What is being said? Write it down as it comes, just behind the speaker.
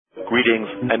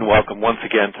Greetings and welcome once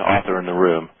again to Author in the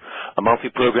Room, a monthly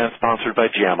program sponsored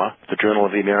by JAMA, the Journal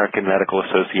of the American Medical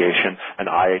Association, and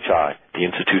IHI, the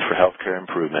Institute for Healthcare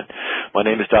Improvement. My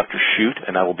name is Dr. Shute,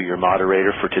 and I will be your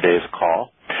moderator for today's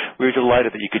call. We are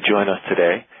delighted that you could join us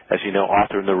today. As you know,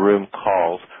 Author in the Room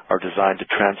calls are designed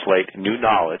to translate new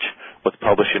knowledge, what's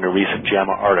published in a recent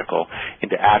JAMA article,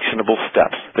 into actionable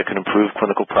steps that can improve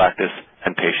clinical practice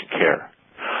and patient care.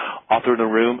 Author in the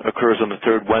Room occurs on the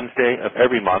third Wednesday of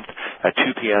every month at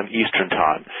 2 p.m. Eastern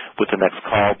Time, with the next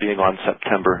call being on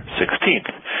September 16th.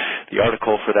 The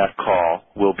article for that call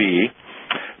will be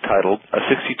titled, A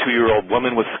 62-Year-Old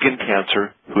Woman with Skin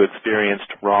Cancer Who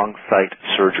Experienced Wrong Site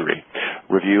Surgery,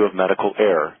 Review of Medical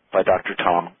Error by Dr.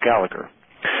 Tom Gallagher.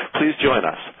 Please join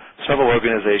us. Several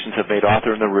organizations have made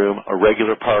Author in the Room a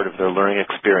regular part of their learning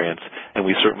experience, and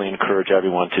we certainly encourage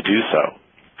everyone to do so.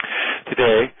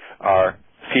 Today, our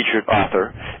featured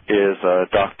author is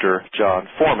Dr. John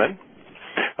Foreman,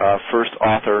 first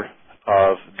author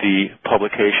of the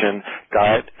publication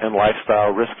Diet and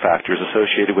Lifestyle Risk Factors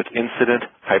Associated with Incident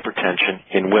Hypertension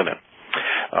in Women,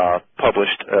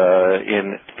 published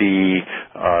in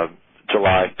the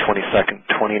July 22nd,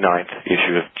 29th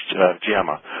issue of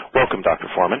JAMA. Welcome,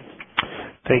 Dr. Foreman.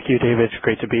 Thank you, David. It's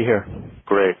great to be here.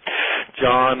 Great.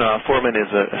 John Foreman is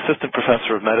an assistant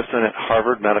professor of medicine at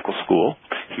Harvard Medical School.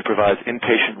 He provides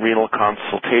inpatient renal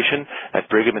consultation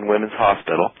at Brigham and Women's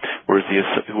Hospital, where he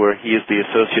is the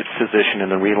associate physician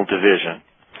in the renal division,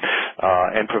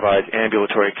 and provides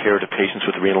ambulatory care to patients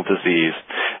with renal disease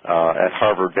at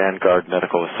Harvard Vanguard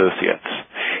Medical Associates.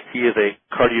 He is a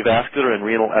cardiovascular and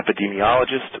renal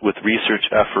epidemiologist with research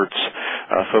efforts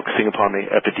focusing upon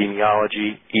the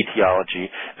epidemiology,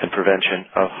 etiology, and prevention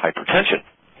of hypertension.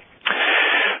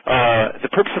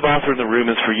 The purpose of Author in the Room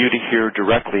is for you to hear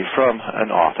directly from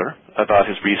an author about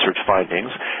his research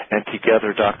findings, and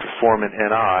together Dr. Foreman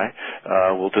and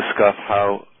I will discuss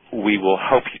how we will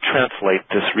help you translate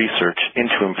this research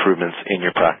into improvements in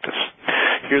your practice.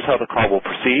 Here's how the call will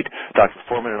proceed. Dr.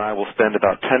 Foreman and I will spend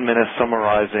about 10 minutes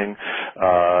summarizing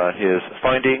his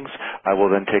findings. I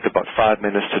will then take about 5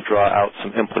 minutes to draw out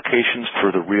some implications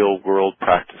for the real-world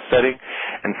practice setting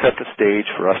and set the stage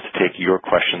for us to take your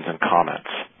questions and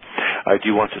comments. I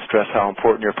do want to stress how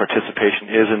important your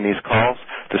participation is in these calls.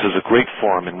 This is a great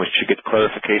forum in which to get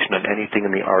clarification on anything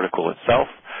in the article itself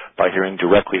by hearing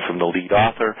directly from the lead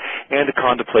author, and to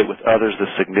contemplate with others the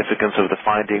significance of the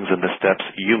findings and the steps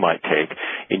you might take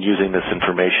in using this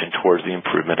information towards the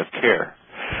improvement of care.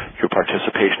 Your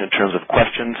participation in terms of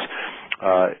questions,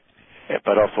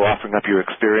 but also offering up your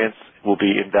experience, will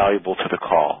be invaluable to the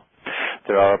call.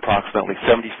 There are approximately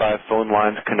 75 phone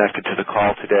lines connected to the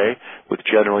call today, with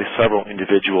generally several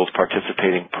individuals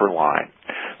participating per line.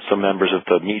 Some members of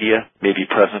the media may be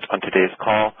present on today's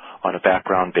call on a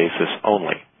background basis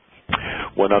only.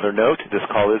 One other note, this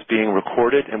call is being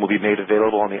recorded and will be made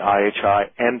available on the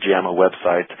IHI and JAMA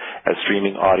websites as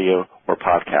streaming audio or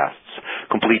podcasts.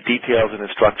 Complete details and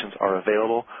instructions are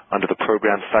available under the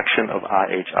program section of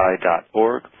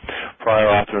IHI.org. Prior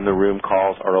Author in the Room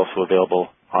calls are also available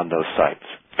on those sites.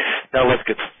 Now let's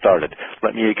get started.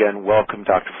 Let me again welcome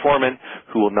Dr. Foreman,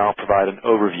 who will now provide an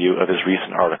overview of his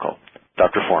recent article.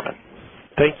 Dr. Foreman.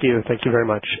 Thank you. Thank you very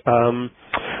much.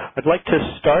 I'd like to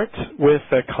start with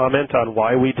a comment on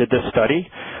why we did this study.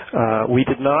 We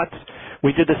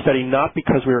did this study not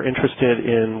because we were interested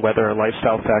in whether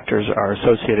lifestyle factors are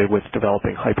associated with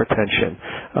developing hypertension.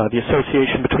 The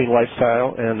association between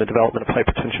lifestyle and the development of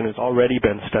hypertension has already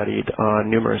been studied on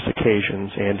numerous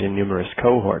occasions and in numerous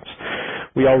cohorts.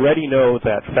 We already know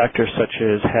that factors such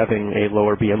as having a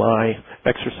lower BMI,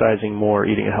 exercising more,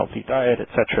 eating a healthy diet,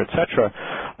 etc.,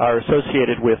 are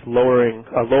associated with a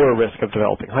lower risk of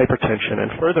developing hypertension.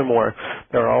 And furthermore,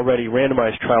 there are already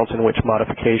randomized trials in which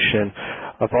modification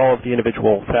of all of the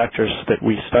individual factors that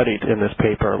we studied in this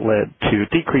paper led to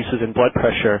decreases in blood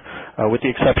pressure, with the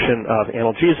exception of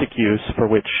analgesic use, for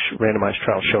which randomized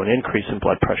trials show an increase in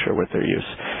blood pressure with their use.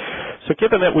 So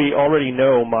given that we already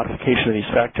know modification of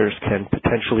these factors can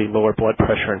potentially lower blood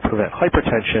pressure and prevent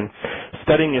hypertension,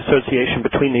 studying the association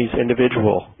between these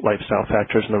individual lifestyle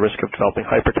factors and the risk of developing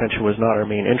hypertension was not our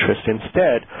main interest.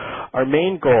 Instead, our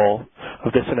main goal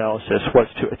of this analysis was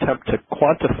to attempt to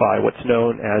quantify what's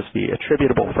known as the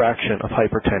attributable fraction of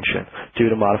hypertension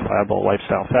due to modifiable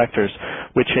lifestyle factors,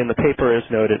 which in the paper is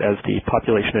noted as the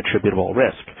population attributable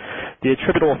risk. The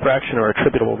attributable fraction or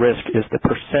attributable risk is the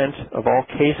percent of all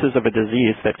cases of a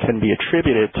disease that can be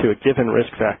attributed to a given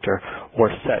risk factor or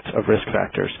set of risk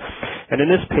factors. And in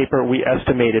this paper, we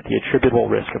estimated the attributable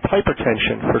risk of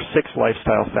hypertension for 6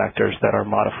 lifestyle factors that are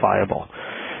modifiable.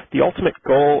 The ultimate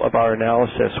goal of our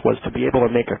analysis was to be able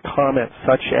to make a comment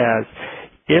such as,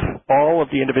 if all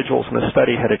of the individuals in the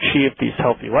study had achieved these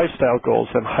healthy lifestyle goals,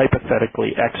 then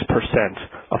hypothetically X%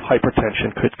 of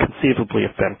hypertension could conceivably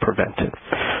have been prevented.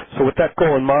 So with that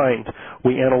goal in mind,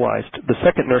 we analyzed the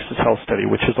second Nurses' Health Study,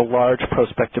 which is a large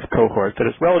prospective cohort that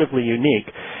is relatively unique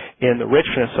in the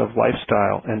richness of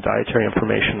lifestyle and dietary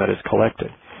information that is collected.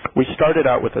 We started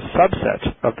out with a subset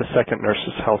of the second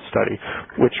Nurses' Health Study,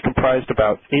 which comprised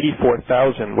about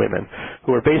 84,000 women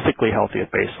who were basically healthy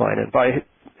at baseline. And by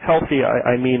healthy,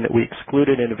 I mean that we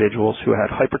excluded individuals who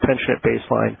had hypertension at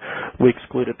baseline, we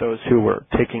excluded those who were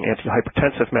taking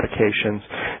antihypertensive medications,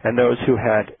 and those who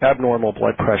had abnormal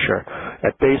blood pressure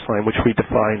at baseline, which we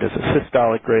defined as a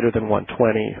systolic greater than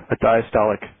 120, a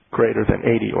diastolic greater than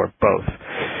 80, or both.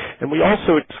 And we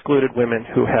also excluded women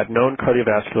who had known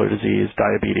cardiovascular disease,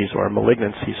 diabetes, or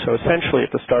malignancy. So essentially,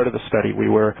 at the start of the study, we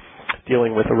were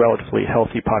dealing with a relatively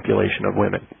healthy population of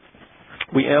women.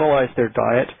 We analyzed their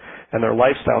diet and their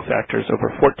lifestyle factors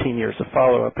over 14 years of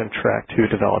follow-up and tracked who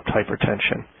developed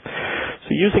hypertension.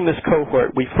 So using this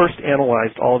cohort, we first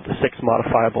analyzed all of the 6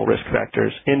 modifiable risk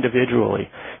factors individually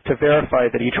to verify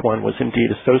that each one was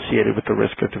indeed associated with the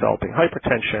risk of developing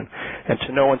hypertension. And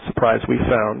to no one's surprise, we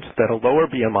found that a lower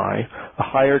BMI, a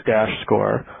higher DASH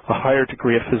score, a higher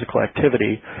degree of physical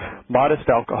activity, modest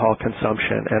alcohol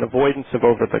consumption, and avoidance of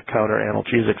over-the-counter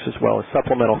analgesics, as well as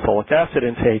supplemental folic acid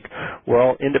intake, were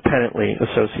all independently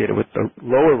associated with the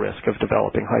lower risk of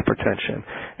developing hypertension,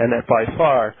 and that by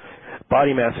far,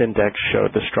 body mass index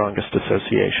showed the strongest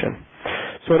association.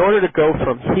 So in order to go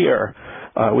from here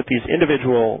with these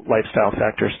individual lifestyle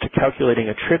factors to calculating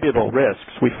attributable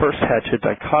risks, we first had to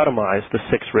dichotomize the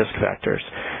 6 risk factors.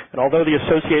 And although the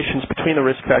associations between the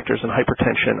risk factors and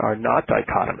hypertension are not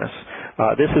dichotomous,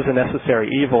 this is a necessary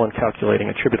evil in calculating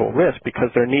attributable risk because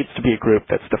there needs to be a group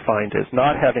that's defined as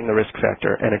not having the risk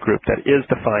factor and a group that is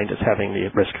defined as having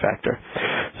the risk factor.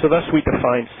 So thus we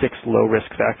defined 6 low-risk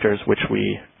factors which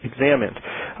we examined.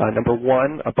 Number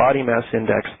 1, a body mass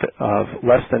index of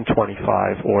less than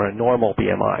 25 or a normal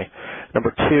BMI.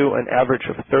 Number 2, an average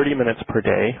of 30 minutes per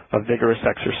day of vigorous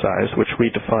exercise, which we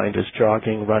defined as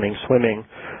jogging, running, swimming,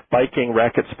 biking,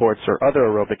 racket sports, or other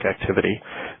aerobic activity.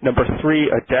 Number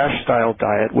 3, a DASH-style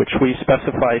diet, which we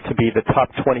specify to be the top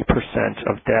 20%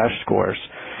 of DASH scores.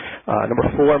 Number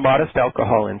 4, modest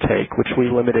alcohol intake, which we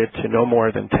limited to no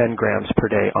more than 10 grams per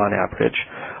day on average,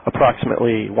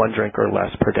 approximately 1 drink or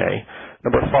less per day.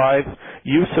 Number 5,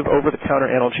 use of over-the-counter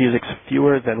analgesics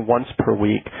fewer than once per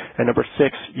week. And number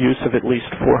 6, use of at least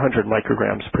 400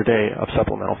 micrograms per day of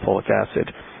supplemental folic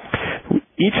acid.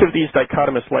 Each of these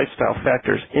dichotomous lifestyle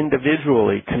factors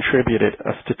individually contributed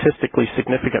a statistically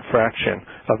significant fraction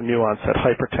of new-onset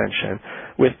hypertension,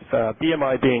 with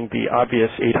BMI being the obvious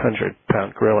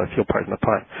 800-pound gorilla, if you'll pardon the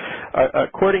pun.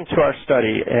 According to our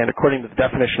study and according to the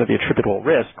definition of the attributable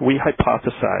risk, we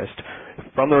hypothesized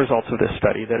from the results of this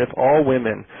study that if all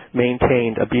women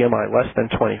maintained a BMI less than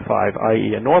 25,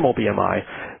 i.e. a normal BMI,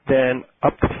 then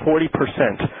up to 40%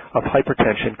 of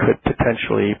hypertension could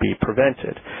potentially be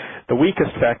prevented. The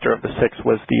weakest factor of the 6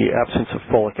 was the absence of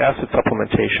folic acid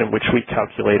supplementation, which we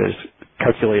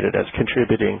calculated as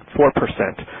contributing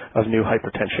 4% of new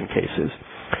hypertension cases.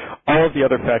 All of the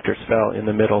other factors fell in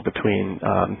the middle between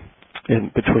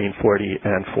 40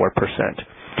 and 4%.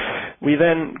 We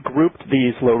then grouped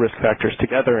these low-risk factors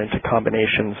together into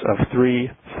combinations of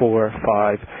 3, 4,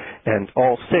 5, and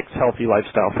all 6 healthy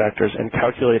lifestyle factors and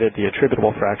calculated the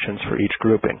attributable fractions for each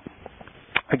grouping.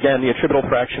 Again, the attributable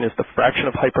fraction is the fraction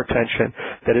of hypertension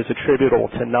that is attributable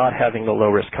to not having the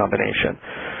low-risk combination.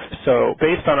 So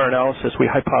based on our analysis, we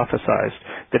hypothesized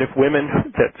that if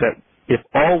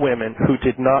all women who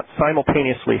did not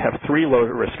simultaneously have 3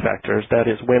 low-risk factors, that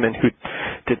is, women who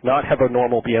did not have a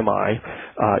normal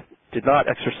BMI, did not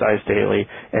exercise daily,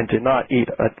 and did not eat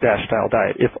a DASH-style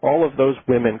diet, if all of those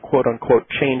women, quote-unquote,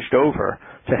 changed over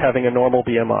to having a normal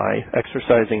BMI,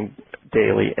 exercising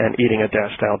daily, and eating a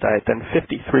DASH-style diet, then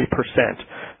 53%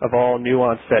 of all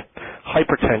new-onset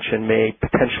hypertension may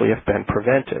potentially have been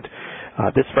prevented.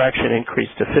 This fraction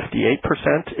increased to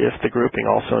 58% if the grouping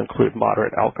also included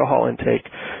moderate alcohol intake,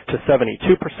 to 72%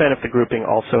 if the grouping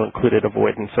also included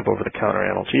avoidance of over-the-counter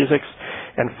analgesics,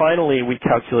 and finally we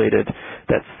calculated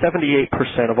that 78%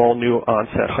 of all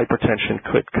new-onset hypertension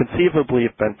could conceivably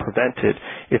have been prevented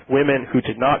if women who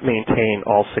did not maintain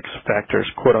all 6 factors,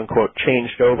 quote-unquote,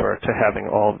 changed over to having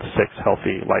all of the 6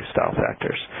 healthy lifestyle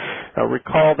factors. Now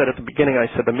recall that at the beginning I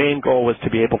said the main goal was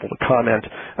to be able to comment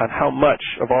on how much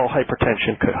of all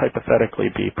hypertension could hypothetically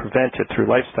be prevented through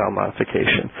lifestyle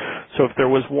modification. So if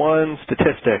there was one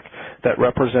statistic that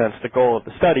represents the goal of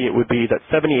the study, it would be that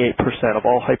 78% of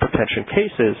all hypertension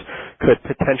cases could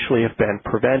potentially have been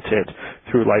prevented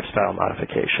through lifestyle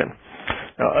modification.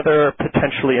 Now, other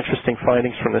potentially interesting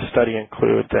findings from this study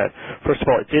include that, first of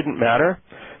all, it didn't matter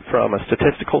from a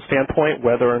statistical standpoint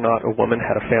whether or not a woman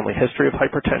had a family history of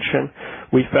hypertension.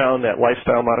 We found that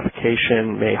lifestyle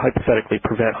modification may hypothetically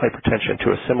prevent hypertension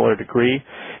to a similar degree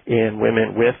in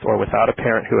women with or without a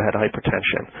parent who had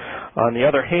hypertension. On the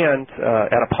other hand,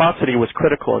 adiposity was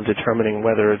critical in determining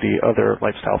whether the other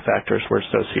lifestyle factors were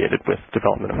associated with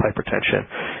development of hypertension.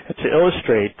 And to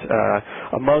illustrate,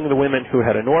 among the women who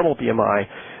had a normal BMI,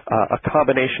 a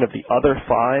combination of the other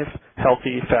 5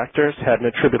 healthy factors had an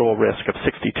attributable risk of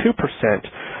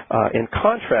 62%. In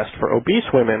contrast, for obese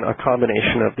women, a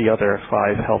combination of the other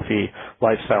 5 healthy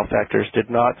lifestyle factors did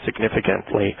not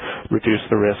significantly reduce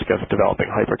the risk of developing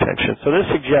hypertension. So this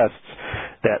suggests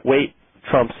that weight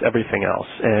trumps everything else,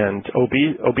 and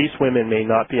obese women may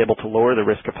not be able to lower the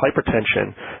risk of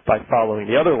hypertension by following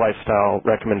the other lifestyle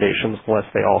recommendations unless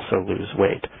they also lose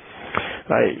weight.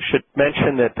 I should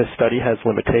mention that this study has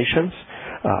limitations.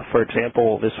 For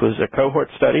example, this was a cohort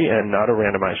study and not a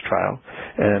randomized trial,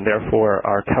 and therefore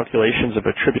our calculations of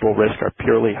attributable risk are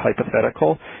purely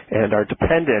hypothetical and are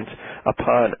dependent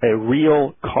upon a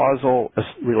real causal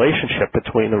relationship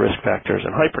between the risk factors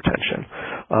and hypertension.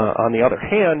 On the other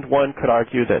hand, one could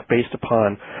argue that based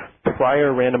upon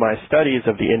prior randomized studies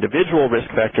of the individual risk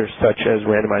factors, such as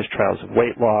randomized trials of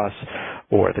weight loss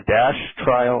or the DASH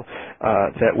trial,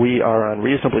 that we are on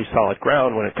reasonably solid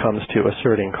ground when it comes to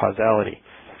asserting causality.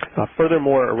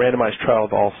 Furthermore, a randomized trial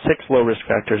of all 6 low-risk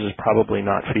factors is probably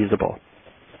not feasible.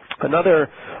 Another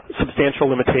substantial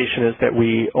limitation is that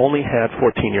we only had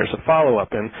 14 years of follow-up,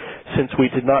 and since we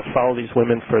did not follow these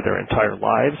women for their entire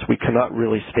lives, we cannot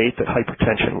really state that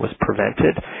hypertension was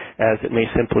prevented, as it may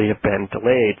simply have been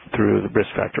delayed through the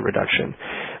risk factor reduction.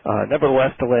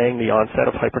 Nevertheless, delaying the onset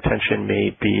of hypertension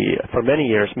may be, for many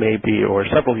years, or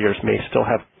several years, may still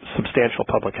have substantial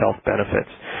public health benefits.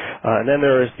 And then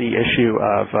there is the issue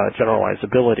of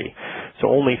generalizability. So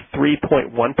only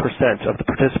 3.1% of the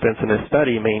participants in this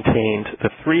study maintained the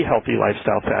 3 healthy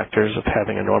lifestyle factors of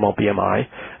having a normal BMI,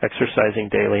 exercising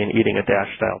daily, and eating a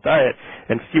DASH-style diet,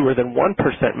 and fewer than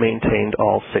 1% maintained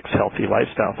all 6 healthy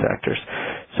lifestyle factors.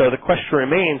 So the question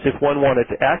remains, if one wanted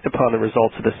to act upon the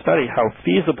results of this study, how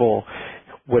feasible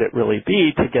would it really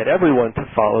be to get everyone to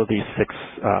follow these 6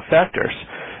 factors?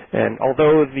 And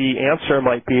although the answer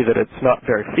might be that it's not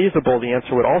very feasible, the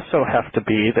answer would also have to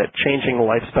be that changing the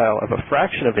lifestyle of a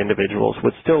fraction of individuals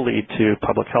would still lead to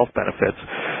public health benefits.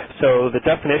 So the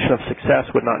definition of success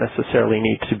would not necessarily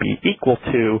need to be equal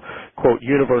to, quote,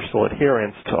 universal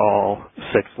adherence to all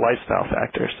 6 lifestyle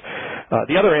factors.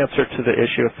 The other answer to the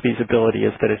issue of feasibility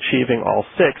is that achieving all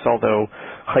 6, although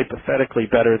hypothetically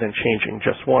better than changing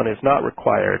just one, is not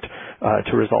required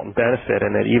to result in benefit,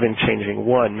 and that even changing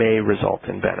one may result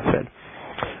in benefit.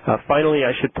 Finally,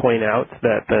 I should point out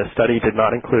that the study did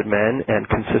not include men and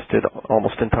consisted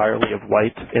almost entirely of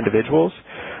white individuals.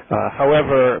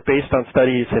 However, based on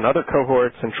studies in other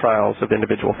cohorts and trials of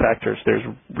individual factors, there's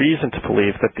reason to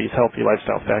believe that these healthy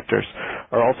lifestyle factors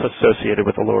are also associated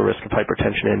with a lower risk of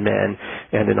hypertension in men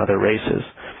and in other races.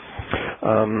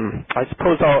 I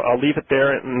suppose I'll leave it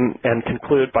there and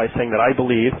conclude by saying that I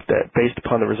believe that based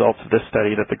upon the results of this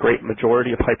study that the great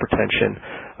majority of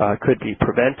hypertension could be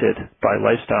prevented by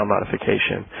lifestyle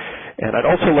modification. And I'd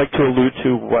also like to allude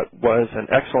to what was an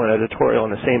excellent editorial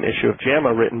on the same issue of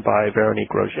JAMA written by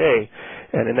Veronique Roger.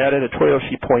 And in that editorial,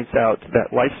 she points out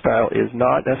that lifestyle is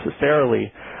not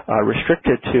necessarily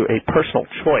restricted to a personal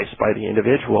choice by the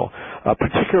individual,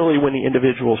 particularly when the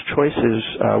individual's choices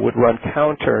would run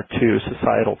counter to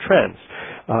societal trends.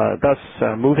 Thus,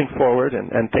 moving forward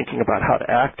and thinking about how to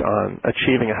act on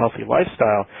achieving a healthy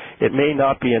lifestyle, it may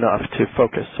not be enough to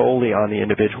focus solely on the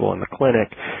individual in the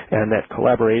clinic, and that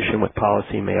collaboration with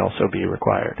policy may also be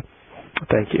required.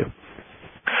 Thank you.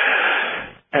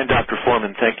 And Dr.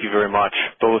 Foreman, thank you very much,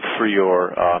 both for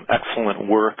your excellent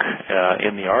work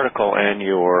in the article and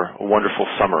your wonderful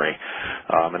summary.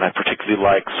 And I particularly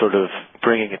like sort of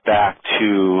bringing it back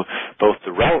to both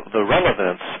the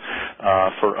relevance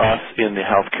for us in the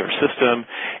healthcare system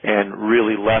and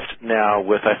really left now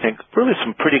with, I think, really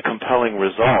some pretty compelling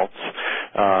results.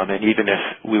 And even if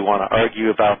we want to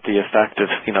argue about the effect of,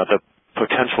 the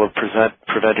potential of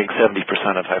preventing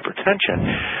 70% of hypertension,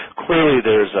 clearly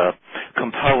there's a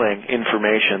compelling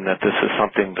information that this is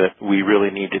something that we really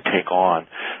need to take on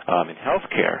in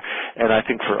healthcare. And I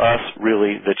think for us,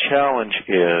 really, the challenge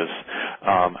is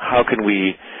how can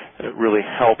we really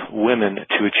help women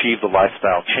to achieve the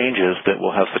lifestyle changes that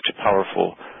will have such a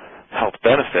powerful health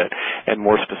benefit, and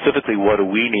more specifically, what do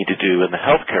we need to do in the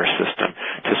healthcare system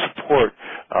to support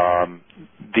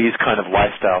these kind of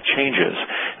lifestyle changes.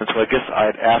 And so I guess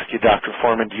I'd ask you, Dr.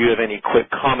 Foreman, do you have any quick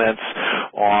comments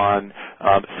on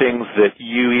things that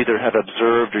you either have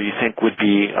observed or you think would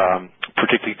be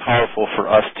particularly powerful for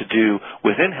us to do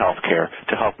within healthcare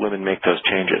to help women make those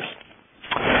changes?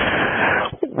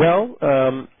 Well,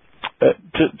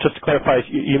 just to clarify,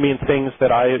 you mean things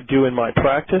that I do in my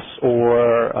practice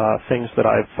or things that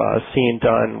I've seen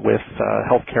done with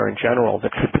healthcare in general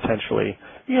that could potentially...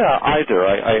 Yeah, either.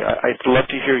 I'd love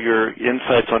to hear your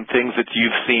insights on things that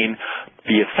you've seen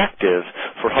be effective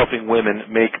for helping women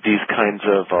make these kinds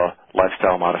of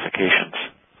lifestyle modifications.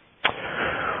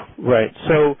 Right.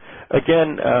 So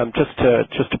again,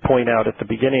 just to point out at the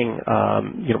beginning,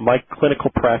 my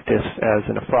clinical practice as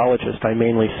a nephrologist, I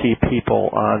mainly see people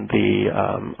on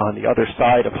the other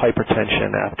side of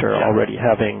hypertension after already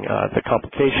having the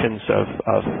complications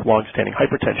of long-standing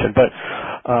hypertension. But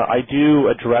I do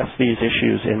address these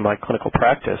issues in my clinical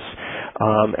practice,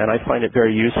 and I find it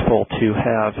very useful to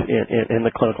have in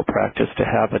the clinical practice to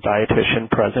have a dietitian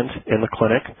present in the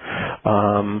clinic.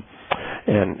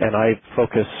 And I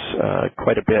focus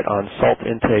quite a bit on salt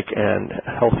intake and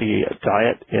healthy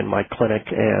diet in my clinic,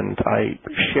 and I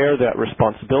share that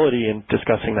responsibility in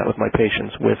discussing that with my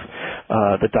patients with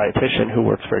the dietitian who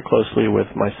works very closely with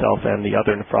myself and the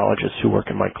other nephrologists who work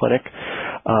in my clinic.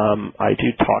 I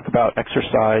do talk about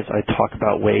exercise. I talk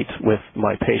about weight with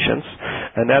my patients,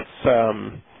 and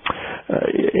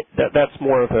that's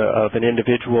more of an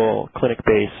individual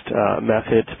clinic-based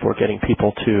method for getting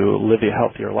people to live a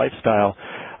healthier lifestyle.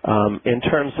 In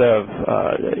terms of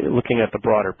looking at the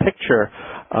broader picture,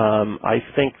 I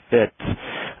think that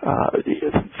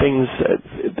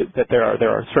that there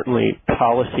are certainly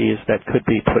policies that could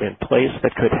be put in place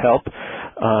that could help,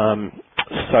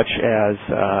 such as,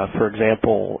 for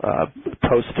example,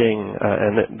 posting.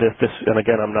 And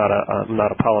again, I'm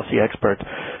not a policy expert,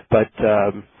 but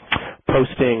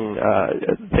posting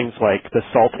things like the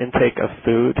salt intake of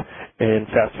food in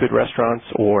fast food restaurants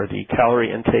or the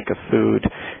calorie intake of food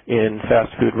in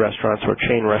fast food restaurants or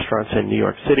chain restaurants in New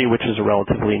York City, which is a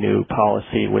relatively new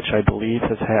policy, which I believe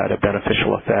has had a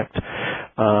beneficial effect,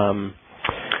 and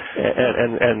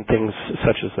things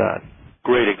such as that.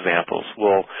 Great examples.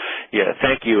 Well, yeah,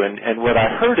 thank you. And what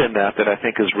I heard in that I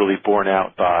think is really borne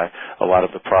out by a lot of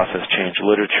the process change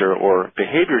literature or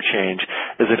behavior change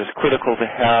is that it's critical to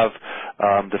have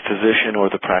the physician or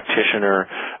the practitioner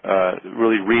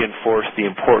really reinforce the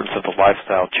importance of the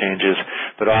lifestyle changes.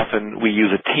 But often we use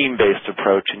a team-based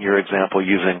approach, in your example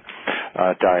using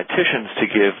dietitians to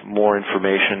give more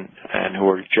information and who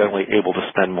are generally able to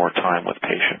spend more time with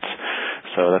patients.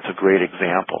 So that's a great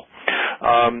example.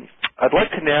 I'd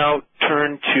like to now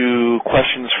turn to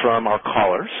questions from our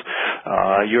callers.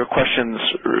 Your questions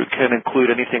can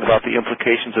include anything about the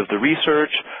implications of the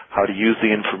research, how to use the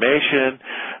information,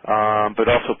 but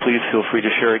also please feel free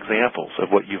to share examples of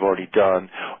what you've already done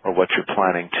or what you're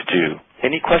planning to do.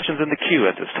 Any questions in the queue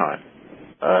at this time?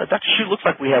 Dr. Hsu, looks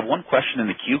like we have one question in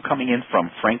the queue coming in from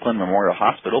Franklin Memorial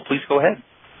Hospital. Please go ahead.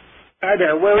 Hi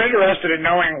there. We're interested in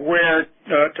knowing where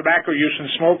tobacco use and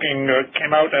smoking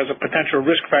came out as a potential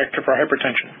risk factor for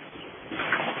hypertension.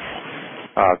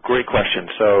 Great question.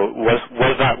 So was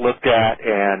that looked at,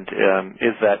 and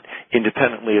is that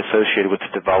independently associated with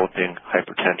developing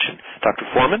hypertension? Dr.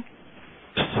 Foreman?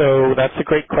 So that's a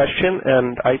great question,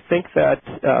 and I think that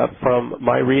from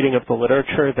my reading of the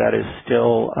literature, that is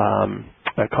still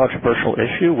a controversial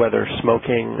issue, whether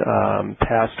smoking,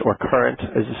 past or current,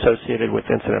 is associated with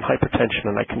incident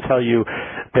hypertension. And I can tell you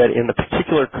that in the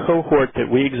particular cohort that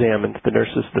we examined,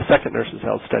 the second nurses'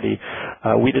 health study,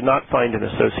 we did not find an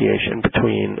association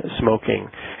between smoking,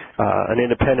 an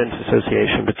independent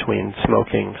association between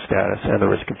smoking status and the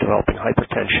risk of developing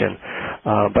hypertension.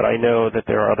 But I know that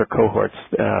there are other cohorts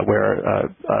where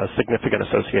a significant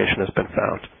association has been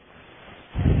found.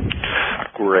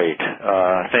 Great.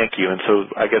 Thank you. And so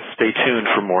I guess stay tuned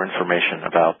for more information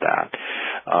about that.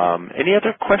 Any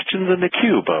other questions in the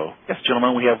queue, Bo? Yes,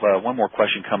 gentlemen, we have one more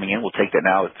question coming in. We'll take that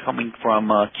now. It's coming from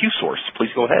Q-Source.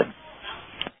 Please go ahead.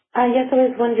 Yes, I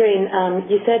was wondering,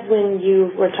 you said when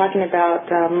you were talking about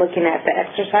looking at the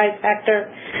exercise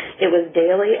factor, it was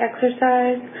daily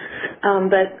exercise,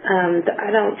 but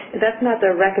that's not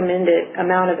the recommended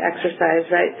amount of exercise,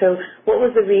 right? So what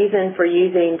was the reason for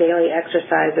using daily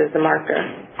exercise as the marker?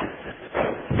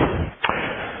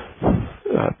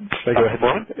 Should I go ahead?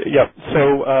 Yeah.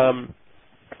 So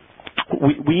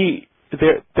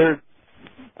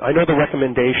I know the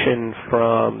recommendation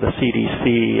from the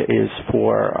CDC is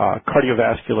for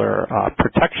cardiovascular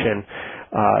protection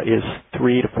is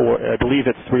 3 to 4. I believe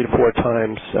it's 3 to 4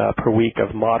 times per week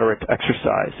of moderate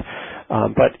exercise.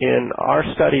 But in our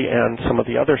study and some of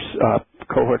the other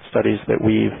cohort studies that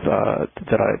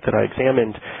that I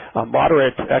examined,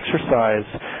 moderate exercise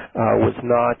was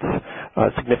not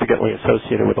significantly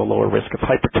associated with a lower risk of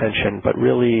hypertension, but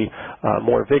really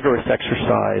more vigorous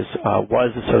exercise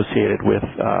was associated with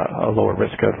a lower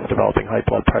risk of developing high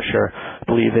blood pressure. I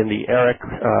believe in the ERIC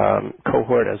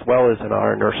cohort as well as in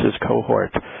our nurses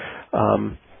cohort.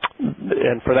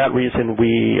 And for that reason,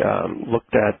 we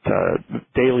looked at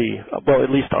daily, well, at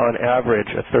least on average,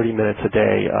 30 minutes a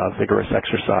day of vigorous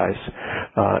exercise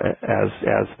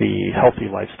as the healthy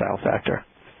lifestyle factor.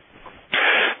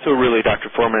 So really, Dr.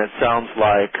 Foreman, it sounds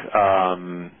like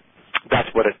that's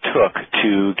what it took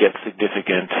to get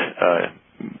significant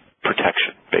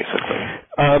protection, basically.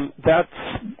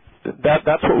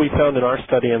 That's what we found in our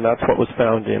study, and that's what was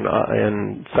found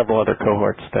in several other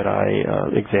cohorts that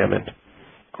I examined.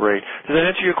 Great. Does that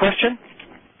answer your question?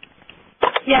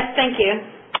 Yes, thank you.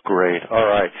 Great. All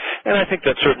right. And I think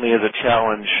that certainly is a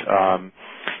challenge,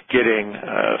 getting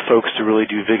folks to really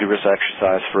do vigorous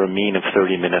exercise for a mean of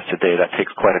 30 minutes a day. That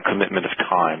takes quite a commitment of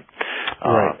time.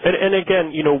 Right. And again,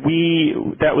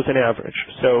 that was an average.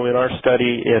 So in our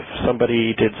study, if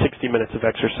somebody did 60 minutes of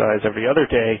exercise every other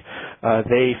day,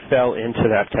 they fell into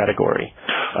that category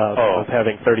of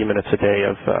having 30 minutes a day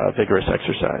of vigorous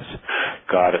exercise.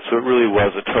 Got it. So it really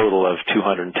was a total of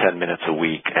 210 minutes a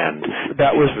week, and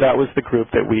that was the group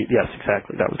that we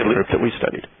that was the group that we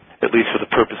studied. At least for the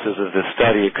purposes of this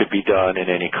study, it could be done in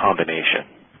any combination.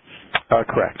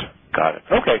 Correct. Got it.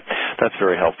 Okay. That's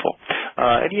very helpful.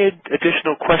 Any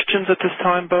additional questions at this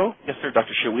time, Bo? Yes, sir,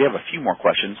 Dr. Scheer. We have a few more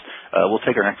questions. We'll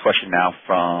take our next question now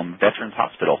from Veterans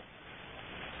Hospital.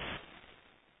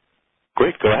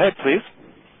 Great. Go ahead, please.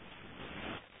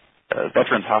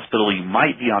 Veterans Hospital, you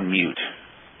might be on mute.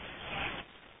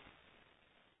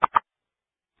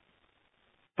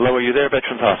 Hello, are you there,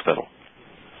 Veterans Hospital?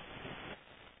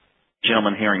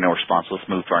 Gentlemen, hearing no response, let's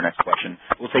move to our next question.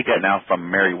 We'll take that now from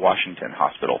Mary Washington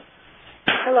Hospital.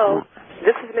 Hello,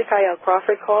 this is Mikhail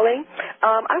Crawford calling.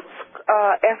 I was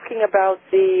asking about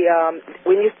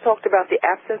when you talked about the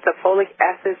absence of folic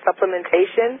acid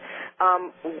supplementation,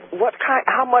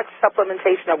 how much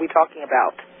supplementation are we talking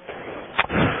about?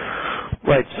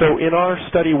 Right. So in our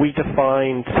study, we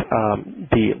defined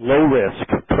the low-risk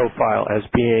profile as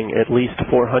being at least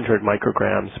 400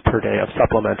 micrograms per day of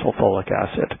supplemental folic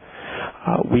acid.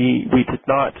 We did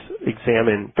not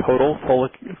examine total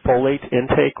folate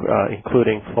intake,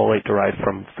 including folate derived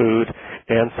from food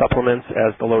and supplements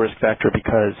as the low-risk factor,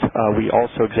 because we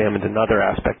also examined another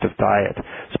aspect of diet,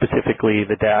 specifically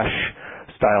the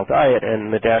DASH-style diet,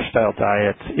 and the DASH-style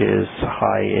diet is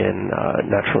high in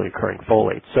naturally occurring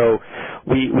folate. So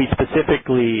we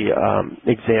specifically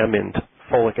examined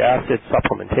folic acid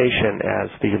supplementation as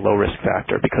the low-risk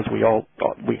factor because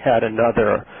we had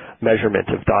another measurement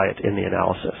of diet in the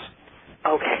analysis.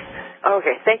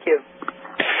 Okay, thank you.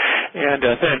 And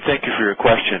thank you for your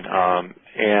question.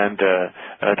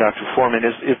 Dr. Foreman,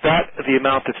 is that the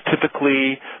amount that's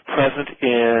typically present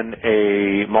in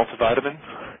a multivitamin?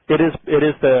 It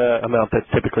is the amount that's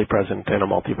typically present in a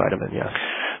multivitamin, yes.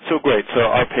 So great. So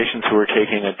our patients who are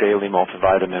taking a daily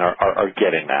multivitamin are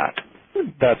getting that.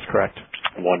 That's correct.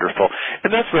 Wonderful.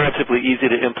 And that's relatively easy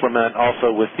to implement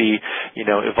also with the,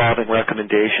 evolving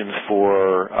recommendations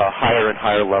for higher and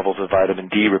higher levels of vitamin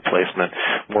D replacement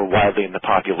more widely in the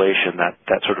population.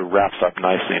 That sort of wraps up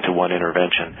nicely into one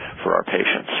intervention for our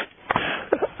patients.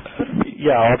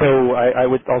 Yeah, although I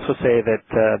would also say that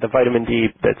the vitamin D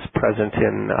that's present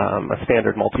in a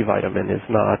standard multivitamin is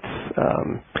not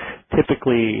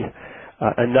typically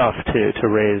enough to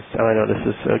raise, and I know this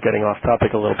is getting off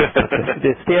topic a little bit, but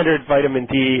the standard vitamin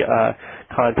D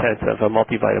content of a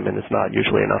multivitamin is not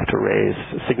usually enough to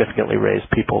significantly raise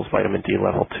people's vitamin D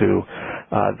level to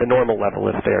the normal level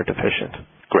if they are deficient.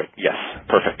 Great. Yes.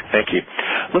 Perfect. Thank you.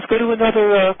 Let's go to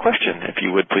another question, if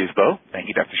you would, please, Bo. Thank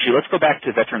you, Dr. Scheer. Let's go back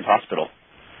to Veterans Hospital.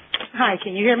 Hi,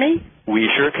 can you hear me? We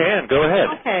sure can. Go ahead.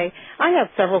 Okay. I have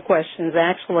several questions,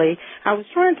 actually. I was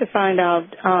trying to find out,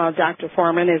 Dr.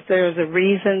 Foreman, if there's a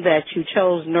reason that you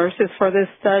chose nurses for this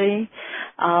study.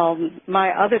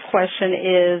 My other question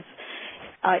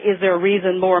is there a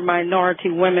reason more minority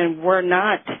women were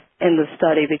not in the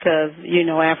study? Because,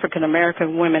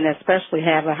 African-American women especially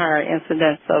have a higher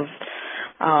incidence of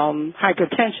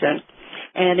hypertension.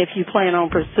 And if you plan on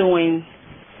pursuing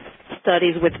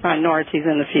studies with minorities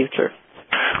in the future.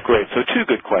 Great. So two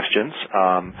good questions,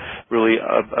 really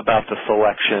about the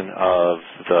selection of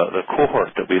the cohort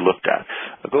that we looked at.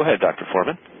 Go ahead, Dr.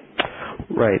 Foreman.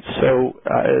 Right. So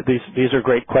these are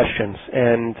great questions,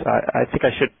 and I think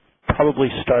I should probably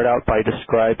start out by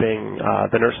describing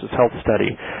the Nurses' Health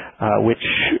Study, which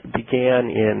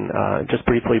began just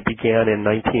briefly began in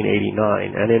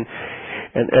 1989,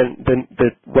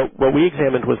 what we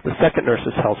examined was the second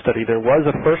Nurses' Health Study. There was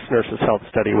a first Nurses' Health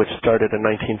Study which started in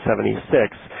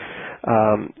 1976,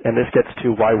 and this gets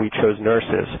to why we chose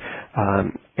nurses.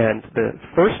 And the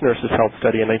first Nurses' Health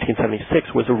Study in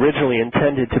 1976 was originally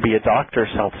intended to be a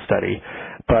doctor's health study,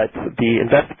 but the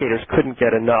investigators couldn't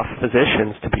get enough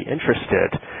physicians to be interested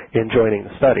in joining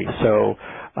the study. So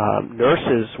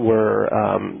nurses were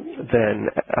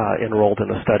then enrolled in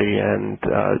the study, and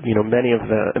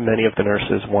many of the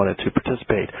nurses wanted to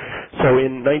participate. So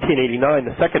in 1989,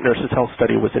 the second Nurses' Health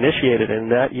Study was initiated, and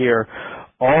that year,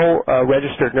 all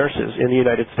registered nurses in the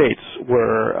United States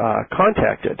were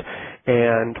contacted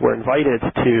and were invited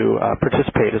to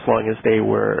participate as long as they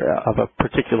were of a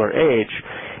particular age.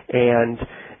 And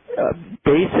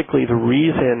basically the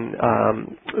reason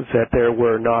that there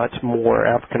were not more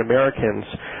African Americans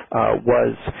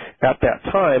was at that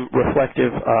time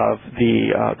reflective of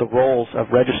the roles of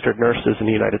registered nurses in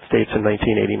the United States in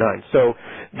 1989. So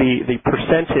the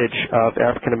percentage of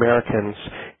African Americans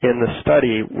in the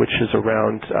study, which is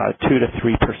around 2 to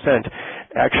 3%,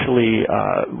 actually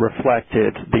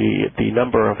reflected the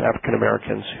number of African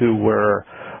Americans who were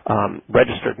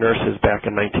registered nurses back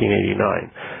in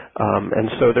 1989. And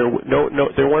so there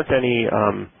weren't any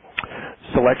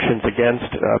selections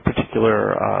against a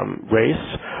particular race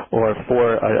or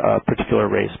for a particular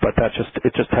race, but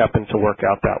it just happened to work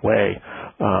out that way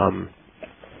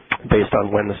based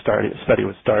on when the study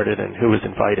was started and who was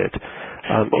invited.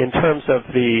 In terms of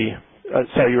the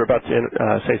sorry, you were about to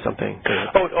say something.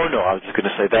 Oh, no, I was just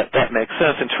going to say that makes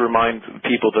sense, and to remind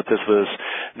people that this was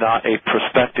not a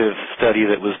prospective study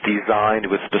that was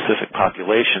designed with specific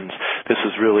populations. This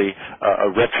was really a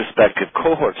retrospective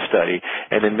cohort study,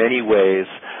 and in many ways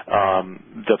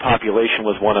the population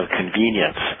was one of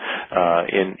convenience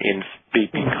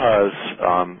because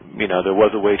there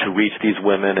was a way to reach these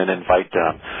women and invite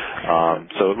them.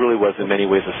 So it really was in many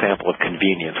ways a sample of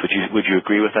convenience. Would you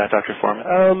agree with that, Dr. Foreman?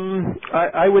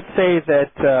 I would say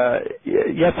that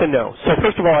yes and no. So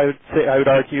first of all, I would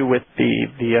argue with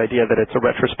the idea that it's a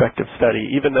retrospective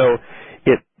study, even though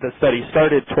the study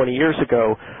started 20 years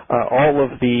ago. All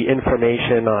of the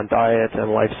information on diet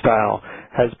and lifestyle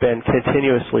has been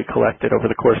continuously collected over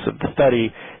the course of the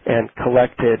study and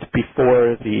collected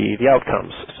before the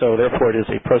outcomes. So therefore, it is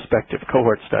a prospective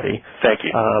cohort study. Thank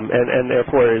you. And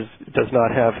therefore is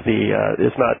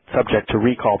not subject to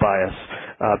recall bias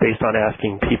based on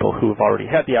asking people who have already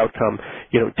had the outcome,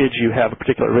 did you have a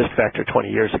particular risk factor 20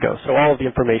 years ago? So all of the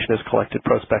information is collected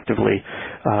prospectively.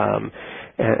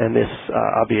 And this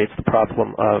obviates the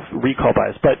problem of recall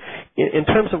bias. But in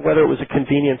terms of whether it was a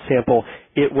convenience sample,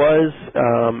 it was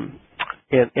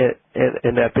in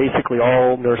that basically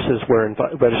all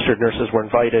registered nurses were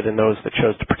invited, and those that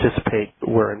chose to participate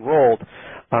were enrolled.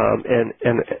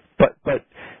 But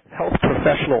health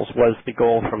professionals was the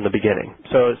goal from the beginning.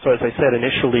 So as I said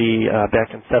initially,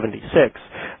 back in '76,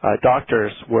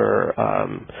 doctors were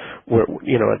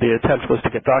the attempt was to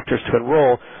get doctors to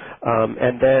enroll.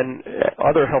 And then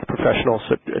other health professionals,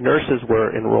 nurses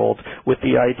were enrolled with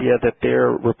the idea that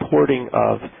their reporting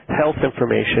of health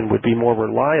information would be more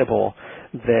reliable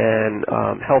than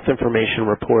health information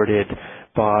reported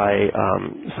by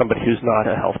somebody who's not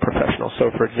a health professional.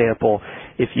 So, for example,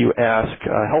 if you ask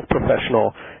a health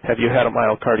professional, have you had a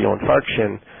myocardial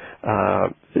infarction,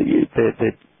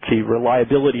 the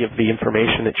reliability of the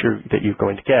information that you're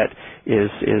going to get is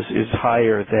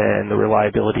higher than the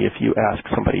reliability if you ask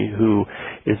somebody who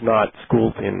is not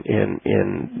schooled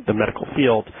in the medical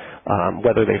field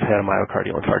whether they've had a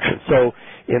myocardial infarction. So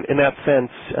in that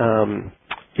sense,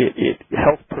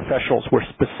 health professionals were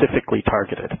specifically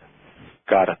targeted.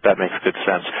 Got it. That makes good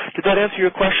sense. Did that answer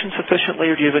your question sufficiently,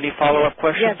 or do you have any follow-up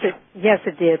questions? Yes,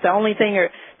 it did. The only thing,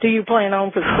 do you plan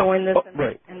on pursuing this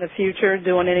in the future,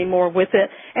 doing any more with it?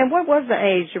 And what was the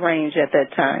age range at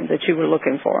that time that you were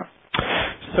looking for?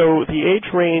 So the age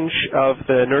range of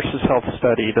the Nurses' Health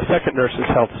Study, the second Nurses'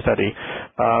 Health Study,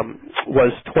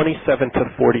 was 27 to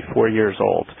 44 years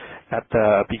old at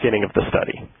the beginning of the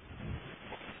study.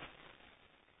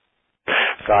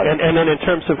 Got it. And then in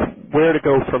terms of where to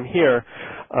go from here,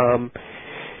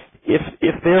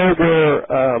 if there were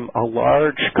a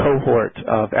large cohort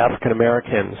of African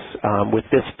Americans with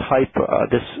this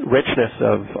richness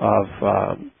of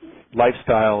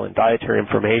lifestyle and dietary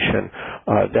information,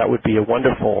 that would be a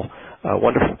wonderful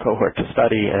cohort to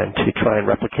study and to try and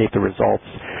replicate the results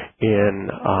in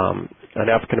an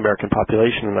African American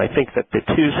population. And I think that the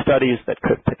two studies that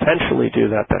could potentially do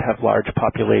that have large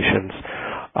populations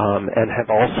and have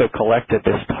also collected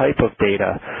this type of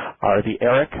data are the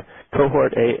ERIC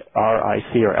cohort,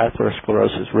 ARIC, or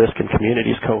Atherosclerosis Risk in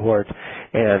Communities cohort,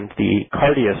 and the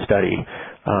CARDIA study,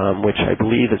 which I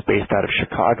believe is based out of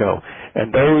Chicago.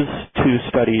 And those two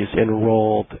studies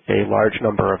enrolled a large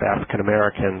number of African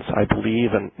Americans, I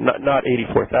believe, and not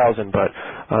 84,000, but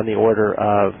on the order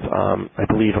of, I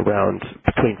believe, around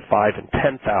between 5,000 and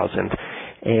 10,000.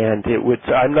 And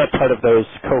I'm not part of those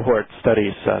cohort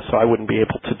studies, so I wouldn't be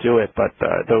able to do it, but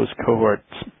those cohorts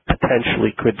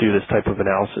potentially could do this type of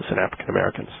analysis in African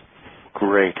Americans.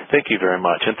 Great. Thank you very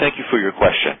much, and thank you for your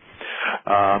question.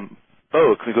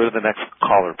 Can we go to the next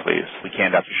caller, please? We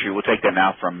can, Dr. Hsu. We'll take that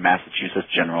now from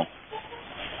Massachusetts General.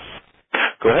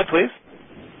 Go ahead, please.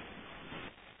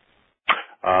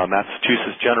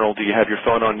 Massachusetts General, do you have your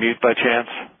phone on mute by chance?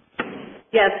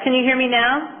 Yes. Can you hear me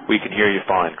now? We can hear you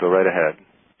fine. Go right ahead.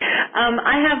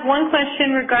 I have one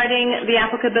question regarding the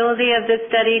applicability of this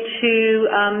study to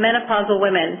menopausal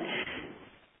women.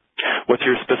 What's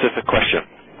your specific question?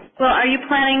 Well, are you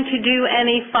planning to do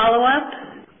any follow-up?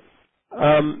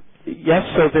 Yes,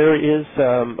 so there is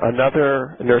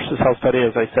another nurses' health study,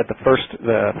 as I said, the first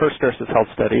nurses' health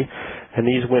study, and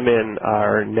these women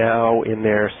are now in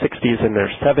their 60s and their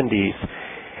 70s.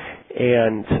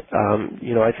 And,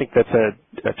 I think that's a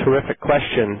terrific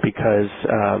question because,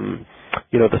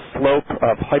 the slope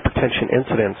of hypertension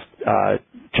incidence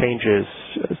changes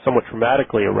somewhat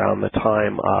dramatically around the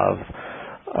time of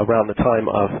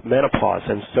menopause.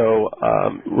 And so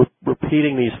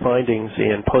repeating these findings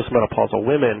in postmenopausal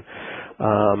women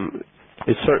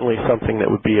is certainly something that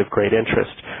would be of great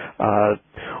interest.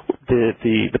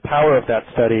 The power of that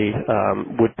study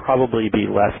would probably be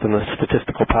less than the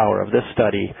statistical power of this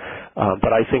study,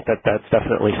 but I think that's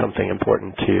definitely something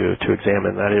important to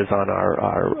examine. That is on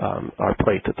our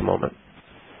plate at the moment.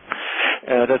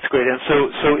 That's great. And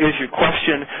so is your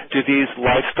question, do these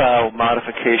lifestyle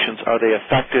modifications, are they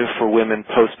effective for women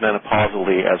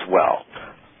postmenopausally as well?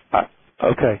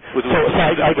 Okay.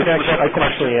 I can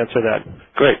actually answer that.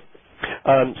 Great.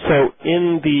 So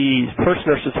in the first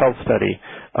nurses' health study,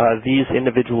 these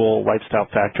individual lifestyle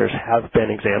factors have been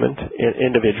examined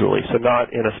individually, so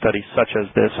not in a study such as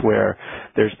this where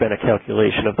there's been a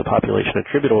calculation of the population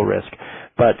attributable risk,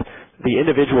 but the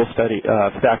individual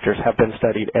factors have been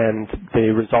studied, and the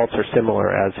results are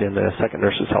similar as in the second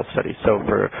nurses' health study. So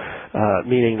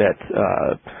meaning that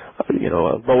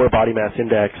a lower body mass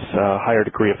index, higher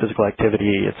degree of physical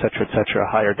activity, et cetera,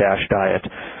 higher DASH diet.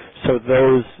 So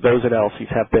those analyses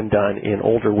have been done in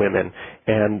older women,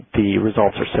 and the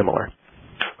results are similar.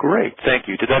 Great. Thank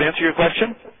you. Did that answer your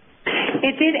question?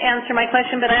 It did answer my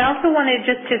question, but I also wanted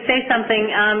just to say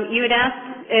something. You had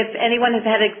asked if anyone has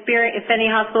had experience, if any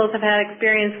hospitals have had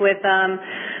experience with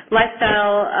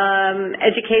lifestyle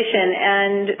education,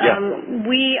 and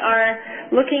we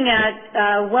are looking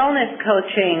at wellness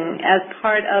coaching as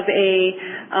part of a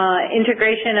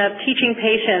integration of teaching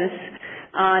patients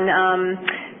on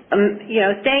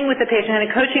staying with the patient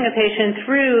and coaching a patient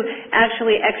through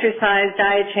actually exercise,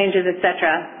 diet changes,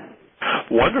 etc.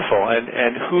 Wonderful.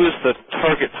 And who is the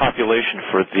target population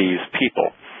for these people?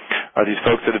 Are these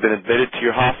folks that have been admitted to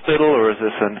your hospital, or is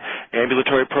this an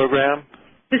ambulatory program?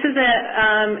 This is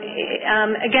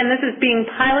again, this is being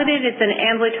piloted. It's an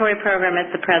ambulatory program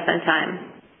at the present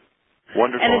time.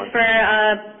 Wonderful. And it's for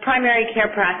primary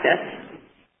care practice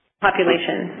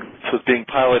population. So it's being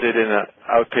piloted in an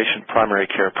outpatient primary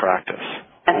care practice.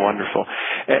 Yes. Wonderful.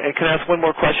 And can I ask one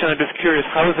more question? I'm just curious,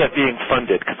 how is that being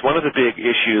funded? Because one of the big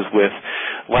issues with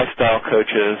lifestyle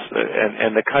coaches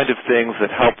and the kind of things that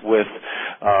help with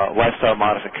lifestyle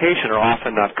modification are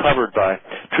often not covered by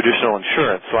traditional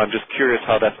insurance. So I'm just curious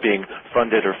how that's being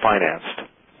funded or financed.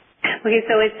 Okay,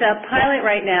 so it's a pilot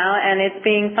right now, and it's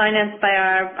being financed by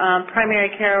our primary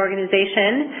care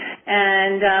organization,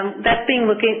 and that's being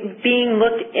looked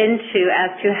into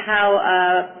as to how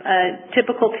a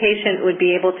typical patient would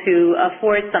be able to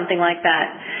afford something like that.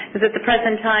 Because at the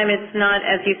present time, it's not,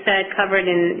 as you said, covered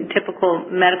in typical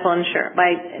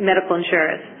by medical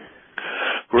insurers.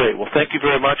 Great. Well, thank you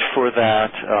very much for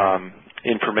that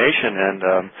information,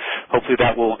 and hopefully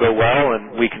that will go well,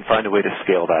 and we can find a way to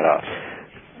scale that up.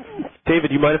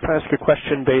 David, you might have asked a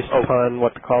question based upon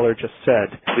what the caller just said.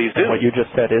 Please do. What you just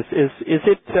said is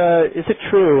it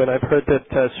true? And I've heard that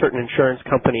certain insurance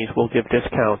companies will give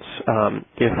discounts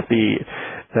if the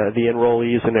the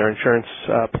enrollees in their insurance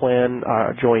plan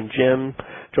join gym,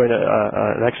 join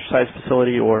an exercise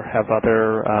facility, or have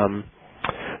other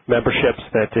memberships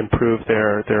that improve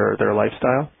their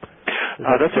lifestyle? Is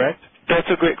that correct? That's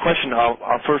a great question.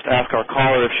 I'll first ask our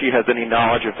caller if she has any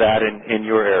knowledge of that in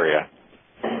your area.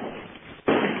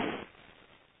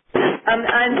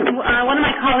 One of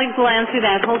my colleagues will answer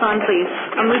that. Hold on, please.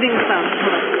 I'm moving the phone.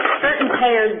 Certain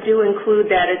payers do include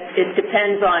that. It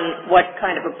depends on what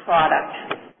kind of a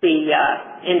product the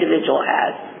individual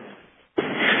has.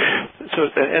 So,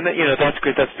 and that's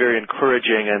great. That's very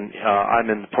encouraging. And I'm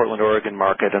in the Portland, Oregon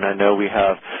market, and I know we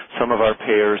have some of our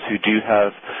payers who do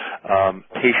have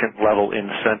patient-level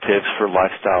incentives for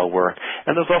lifestyle work.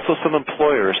 And there's also some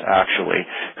employers, actually,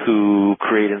 who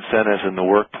create incentives in the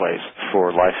workplace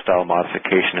for lifestyle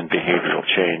modification and behavioral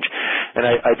change. And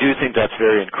I do think that's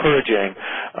very encouraging.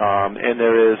 And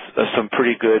there is some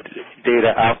pretty good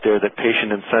data out there that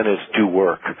patient incentives do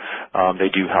work. They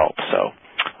do help. So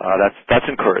that's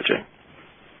encouraging.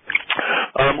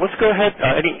 Let's go ahead.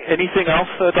 Anything else,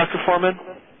 Dr. Foreman?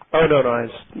 Oh, no,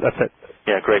 that's it.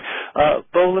 Yeah, great.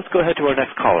 Bo, let's go ahead to our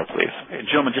next caller, please.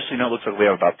 Gentlemen, just so you know, it looks like we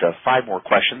have about 5 more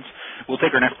questions. We'll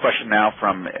take our next question now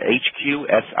from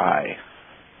HQSI.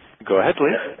 Go ahead,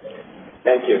 please.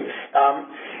 Thank you.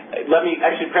 Let me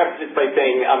actually preface this by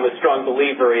saying I'm a strong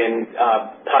believer in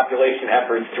population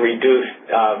efforts to reduce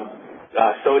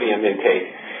sodium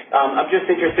intake. I'm just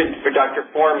interested for Dr.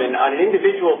 Foreman, on an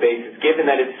individual basis, given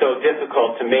that it's so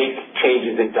difficult to make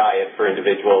changes in diet for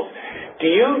individuals, do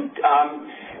you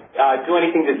do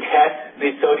anything to test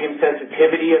the sodium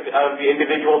sensitivity of the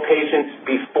individual patients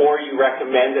before you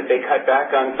recommend that they cut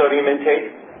back on sodium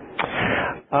intake?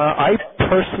 I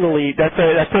personally, that's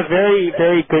a very,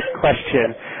 very good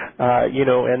question.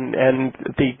 And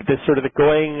the sort of the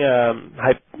going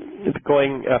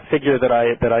figure that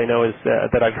I know is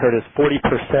that I've heard is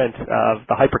 40% of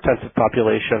the hypertensive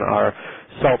population are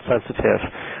salt sensitive.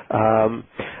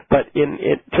 But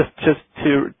just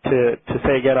to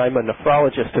say again, I'm a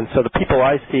nephrologist, and so the people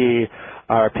I see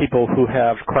are people who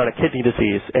have chronic kidney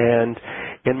disease, and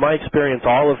in my experience,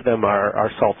 all of them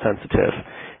are salt sensitive.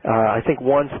 I think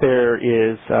once there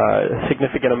is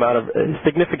significant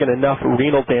enough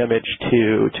renal damage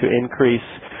to increase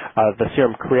the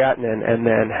serum creatinine, and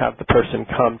then have the person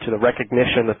come to the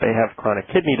recognition that they have chronic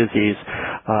kidney disease,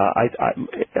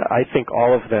 I think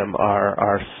all of them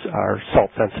are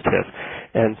salt sensitive.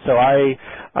 And so I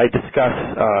discuss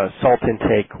salt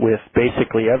intake with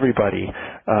basically everybody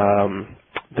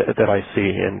that I see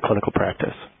in clinical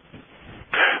practice.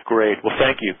 Great. Well,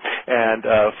 thank you. And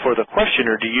for the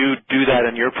questioner, do you do that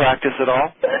in your practice at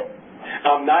all?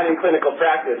 Not in clinical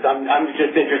practice. I'm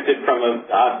just interested from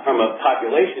a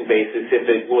population basis if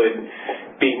it would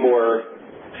be more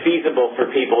feasible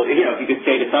for people. If you could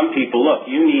say to some people, look,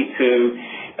 you need to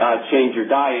change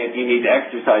your diet, you need to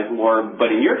exercise more,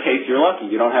 but in your case, you're lucky.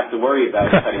 You don't have to worry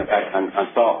about cutting back on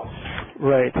salt.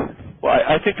 Right. Well,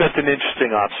 I think that's an interesting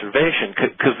observation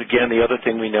because, again, the other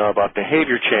thing we know about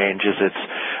behavior change is it's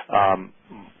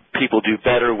people do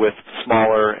better with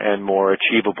smaller and more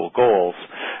achievable goals.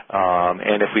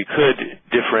 And if we could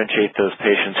differentiate those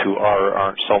patients who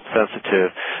aren't salt sensitive,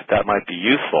 that might be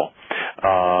useful.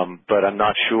 But I'm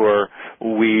not sure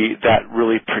that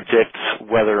really predicts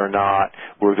whether or not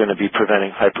we're going to be preventing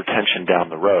hypertension down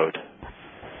the road.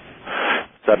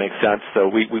 Does that make sense? So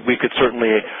we could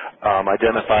certainly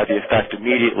identify the effect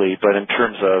immediately, but in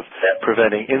terms of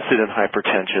preventing incident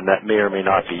hypertension, that may or may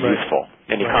not be useful.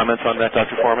 Any comments on that,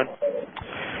 Dr. Foreman?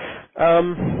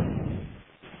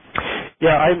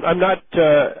 Yeah, I'm not.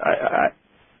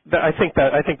 I think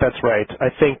that's right. I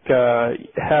think there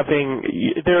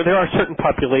are certain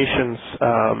populations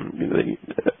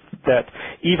that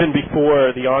even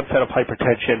before the onset of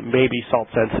hypertension may be salt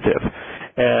sensitive,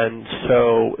 and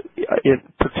so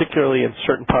particularly in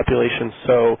certain populations.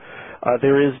 So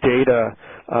there is data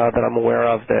that I'm aware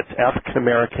of that African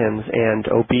Americans and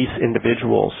obese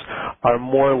individuals are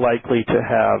more likely to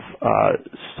have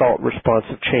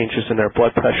salt-responsive changes in their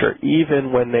blood pressure,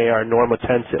 even when they are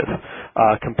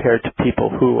normotensive, compared to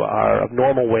people who are of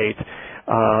normal weight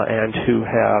and who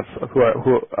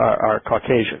are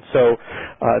Caucasian. So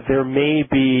there may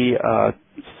be,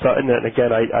 and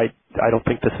again, I don't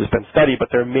think this has been studied, but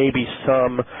there may be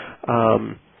some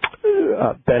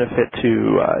benefit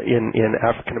in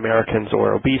African Americans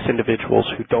or obese individuals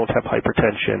who don't have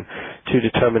hypertension to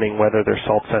determining whether they're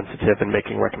salt sensitive and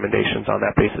making recommendations on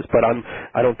that basis. But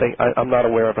I'm not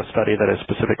aware of a study that has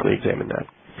specifically examined that.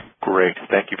 Great.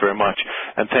 Thank you very much.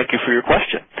 And thank you for your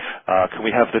question. Can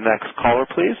we have the next caller,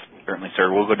 please? Certainly,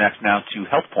 sir. We'll go next now to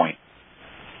HealthPoint.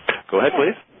 Go ahead,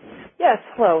 please. Yes,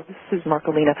 hello. This is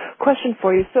Marcolina. Question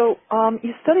for you. So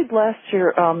you studied last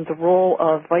year the role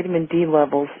of vitamin D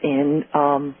levels in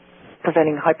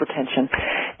preventing hypertension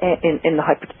in the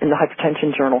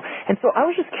Hypertension Journal. And so I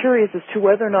was just curious as to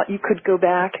whether or not you could go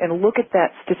back and look at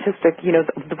that statistic,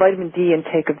 the vitamin D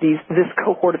intake of this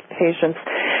cohort of patients,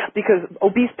 because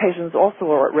obese patients also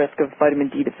are at risk of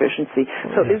vitamin D deficiency.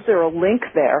 So is there a link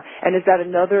there, and is that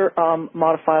another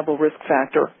modifiable risk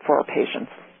factor for our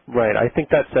patients? Right. I think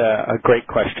that's a great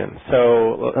question.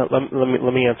 So let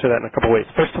me answer that in a couple ways.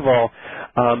 First of all,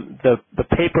 the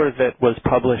paper that was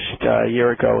published a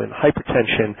year ago in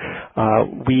Hypertension,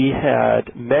 we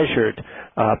had measured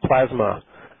plasma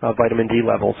vitamin D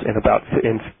levels in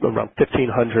around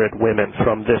 1,500 women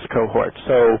from this cohort.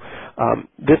 So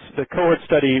the cohort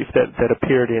study that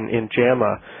appeared in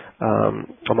JAMA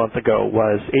a month ago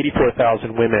was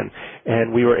 84,000 women,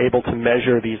 and we were able to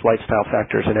measure these lifestyle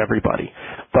factors in everybody.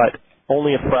 But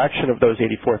only a fraction of those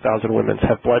 84,000 women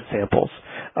have blood samples.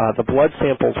 The blood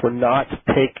samples were not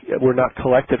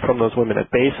collected from those women at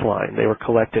baseline. They were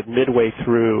collected midway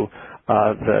through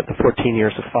the 14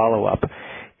 years of follow-up.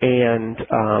 And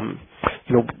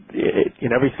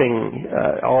in everything,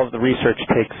 all of the research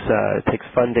takes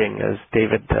funding, as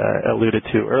David alluded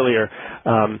to earlier.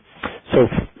 So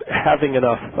having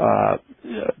enough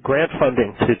grant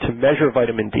funding to measure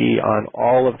vitamin D on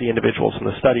all of the individuals in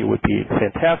the study would be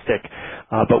fantastic,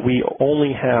 but we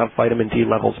only have vitamin D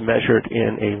levels measured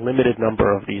in a limited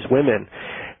number of these women.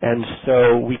 And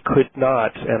so we could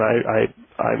not, and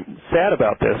I'm sad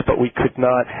about this, but we could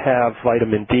not have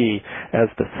vitamin D as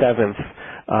the seventh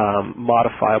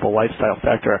modifiable lifestyle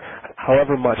factor.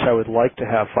 However much I would like to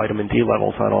have vitamin D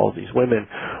levels on all of these women,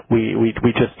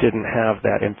 we just didn't have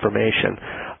that information.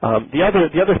 The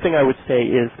other thing I would say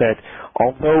is that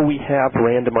although we have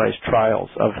randomized trials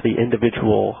of the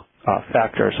individual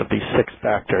factors, of these 6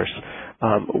 factors,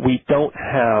 we don't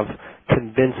have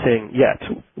convincing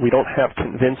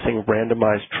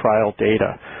randomized trial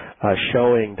data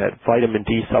showing that vitamin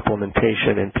D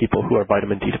supplementation in people who are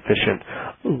vitamin D deficient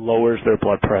lowers their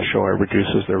blood pressure or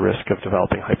reduces their risk of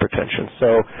developing hypertension.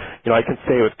 So, I can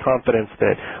say with confidence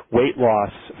that weight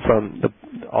loss from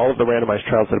all of the randomized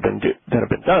trials that have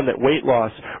been done, that weight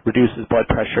loss reduces blood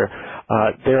pressure.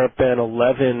 There have been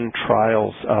 11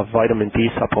 trials of vitamin D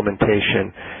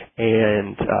supplementation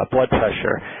and blood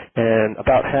pressure, and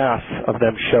about half of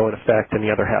them show an effect and the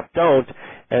other half don't,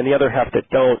 and the other half that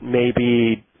don't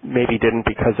maybe didn't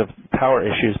because of power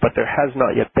issues, but there has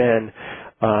not yet been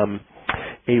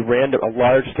a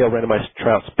large-scale randomized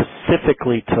trial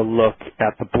specifically to look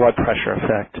at the blood pressure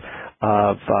effect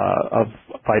of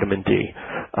vitamin D.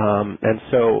 And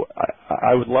so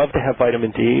I would love to have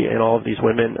vitamin D in all of these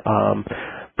women,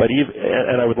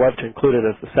 and I would love to include it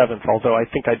as the 7th, although I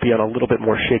think I'd be on a little bit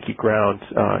more shaky ground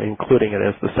including it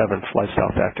as the 7th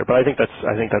lifestyle factor. But I think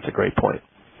that's a great point.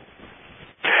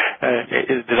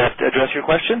 Did that address your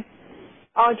question?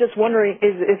 I was just wondering,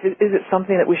 is it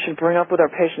something that we should bring up with our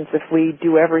patients if we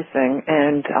do everything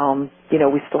and,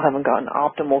 we still haven't gotten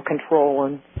optimal control,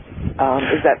 and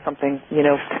is that something,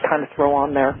 to kind of throw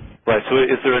on there? Right. So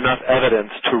is there enough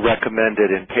evidence to recommend it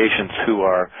in patients who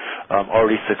are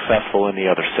already successful in the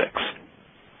other 6?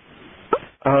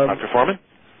 Dr. Foreman?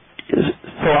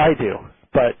 So I do,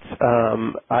 but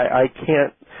I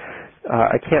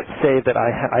can't say that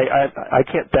I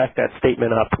can't back that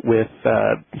statement up with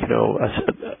a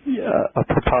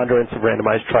preponderance of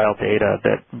randomized trial data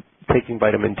that taking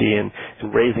vitamin D and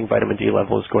raising vitamin D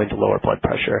level is going to lower blood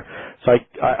pressure. So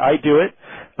I do it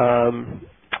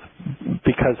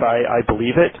because I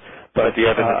believe it, but the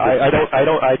evidence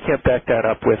I can't back that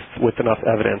up with enough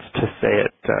evidence to say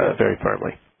it very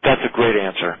firmly. That's a great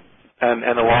answer,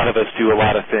 and a lot of us do a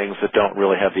lot of things that don't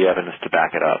really have the evidence to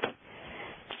back it up.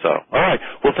 So, all right.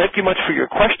 Well, thank you much for your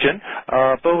question.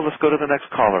 Bo, let's go to the next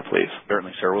caller, please.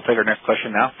 Certainly, sir. We'll take our next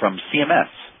question now from CMS.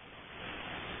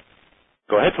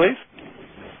 Go ahead, please.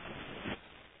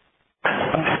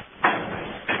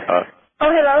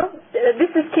 Hello.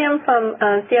 This is Kim from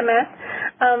CMS.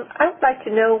 I would like to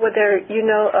know whether you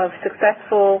know of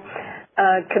successful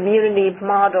community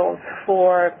models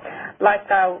for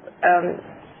lifestyle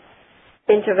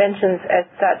interventions as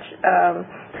such.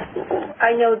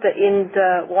 I know that in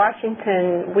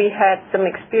Washington we had some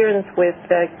experience with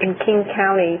in King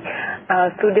County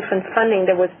through different funding.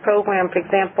 There was a program, for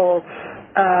example,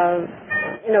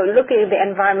 looking at the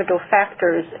environmental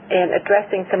factors and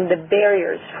addressing some of the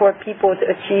barriers for people to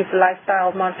achieve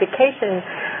lifestyle modification.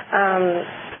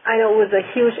 I know it was a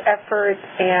huge effort,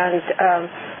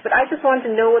 but I just wanted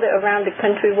to know whether around the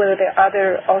country, whether there are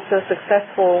other also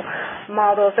successful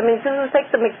models. I mean, so let's take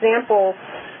some example.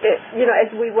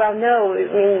 as we well know, I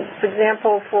mean, for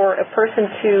example, for a person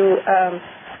to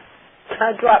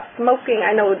drop smoking,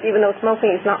 I know even though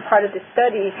smoking is not part of the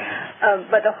study,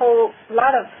 but a whole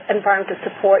lot of environmental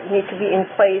support need to be in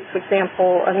place. For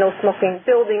example, a no smoking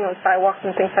building on sidewalks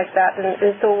and things like that. And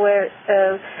so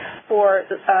for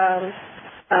the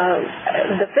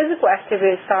physical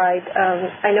activity side,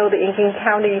 I know that in King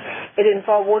County it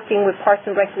involved working with Parks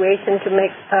and Recreation to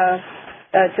make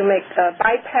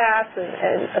bike paths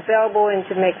and available, and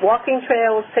to make walking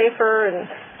trails safer,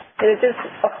 and it's just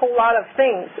a whole lot of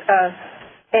things.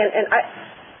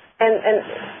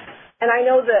 And I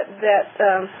know that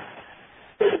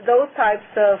those types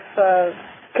of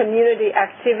community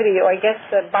activity, or I guess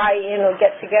the buy-in or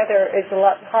get together, is a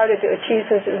lot harder to achieve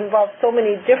since it involves so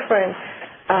many different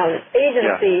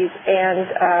agencies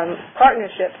and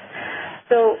partnerships.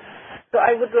 So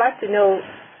I would like to know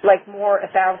more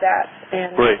about that.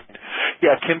 Great.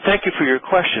 Yeah, Kim, thank you for your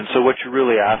question. So what you're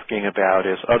really asking about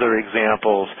is other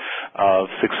examples of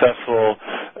successful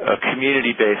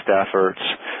community-based efforts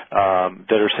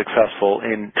that are successful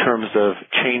in terms of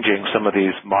changing some of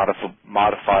these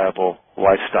modifiable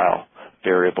lifestyle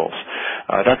variables.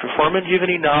 Dr. Foreman, do you have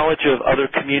any knowledge of other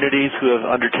communities who have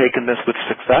undertaken this with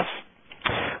success?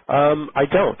 I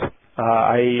don't.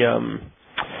 I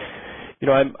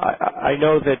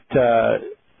know that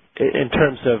in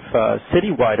terms of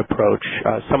citywide approach,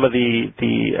 some of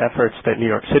the efforts that New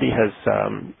York City has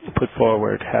put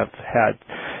forward have had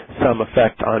some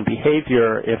effect on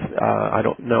behavior. I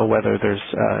don't know whether there's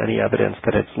any evidence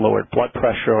that it's lowered blood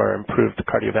pressure or improved the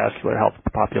cardiovascular health of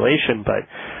the population, but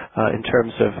in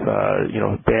terms of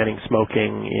banning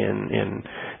smoking in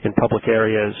public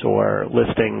areas or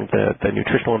listing the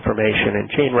nutritional information in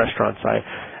chain restaurants,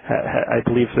 I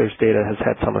believe there's data has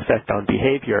had some effect on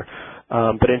behavior.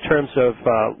 But in terms of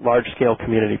large-scale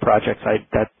community projects,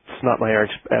 that's not my area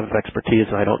of expertise,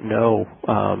 and I don't know.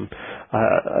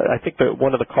 I think that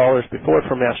one of the callers before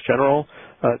from Mass General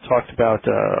talked about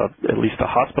at least a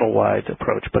hospital-wide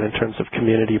approach, but in terms of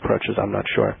community approaches, I'm not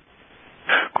sure.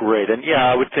 Great. And,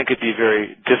 yeah, I would think it'd be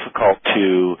very difficult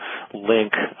to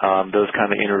link those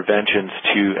kind of interventions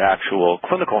to actual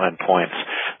clinical endpoints.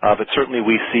 But certainly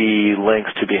we see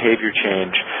links to behavior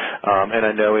change. And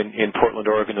I know in Portland,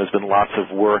 Oregon, there's been lots of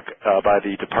work by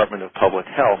the Department of Public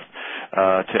Health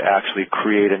to actually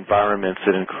create environments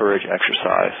that encourage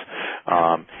exercise.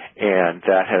 And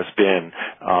that has been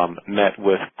met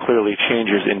with clearly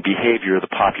changes in behavior of the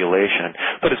population.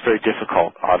 But it's very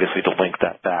difficult, obviously, to link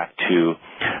that back to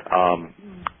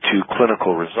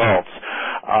clinical results.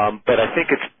 But I think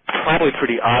it's probably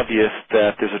pretty obvious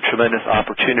that there's a tremendous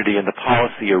opportunity in the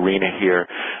policy arena here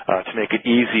to make it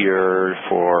easier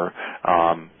for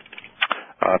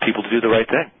people to do the right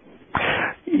thing.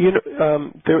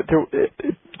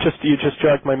 You just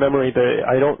jogged my memory.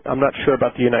 I'm not sure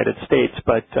about the United States,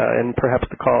 but and perhaps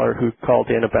the caller who called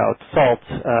in about salt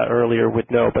earlier would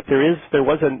know. But there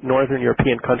was a Northern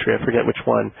European country, I forget which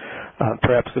one,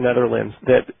 perhaps the Netherlands,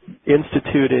 that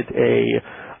instituted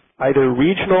either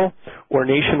regional or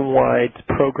nationwide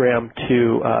program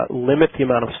to limit the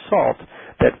amount of salt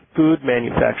that food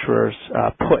manufacturers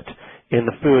put in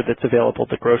the food that's available at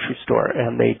the grocery store,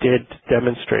 and they did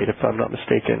demonstrate, if I'm not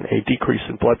mistaken, a decrease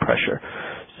in blood pressure.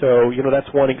 So,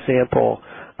 that's one example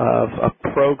of a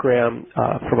program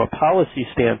from a policy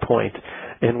standpoint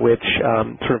in which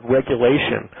sort of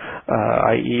regulation,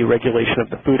 i.e. regulation of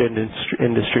the food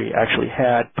industry, actually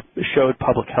showed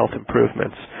public health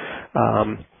improvements.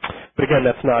 But again,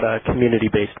 that's not a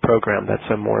community-based program. That's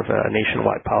more of a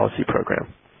nationwide policy program.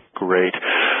 Great.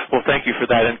 Well, thank you for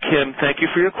that. And Kim, thank you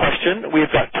for your question.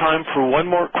 We've got time for one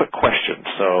more quick question.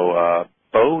 So,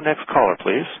 Bo, next caller,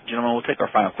 please. Gentlemen, we'll take our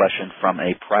final question from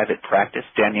a private practice.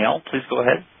 Danielle, please go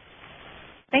ahead.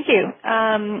 Thank you.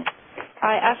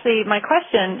 My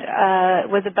question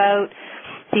was about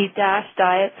the DASH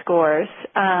diet scores,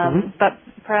 but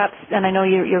perhaps, and I know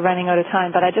you're running out of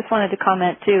time, but I just wanted to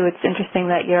comment too. It's interesting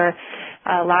that your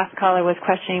last caller was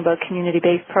questioning about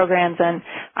community-based programs, and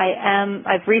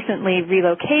I've recently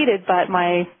relocated, but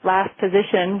my last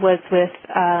position was with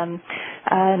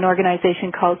an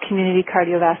organization called Community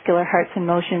Cardiovascular Hearts in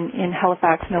Motion in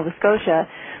Halifax, Nova Scotia,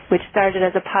 which started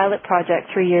as a pilot project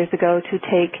 3 years ago to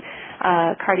take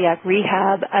cardiac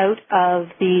rehab out of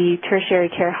the tertiary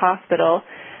care hospital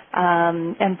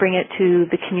and bring it to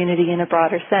the community in a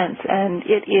broader sense. And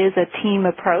it is a team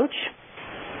approach.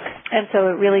 And so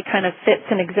it really kind of fits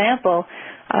an example,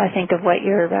 I think, of what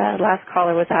your last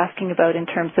caller was asking about in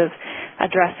terms of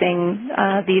addressing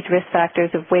these risk factors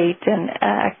of weight and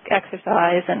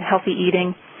exercise and healthy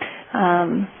eating.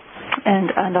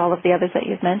 and all of the others that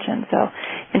you've mentioned. So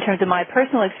in terms of my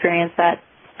personal experience, that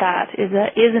is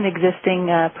an existing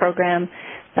program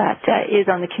that is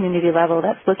on the community level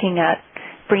that's looking at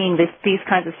bringing these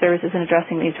kinds of services and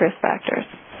addressing these risk factors.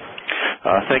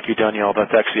 Thank you, Danielle.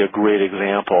 That's actually a great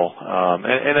example.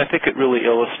 And I think it really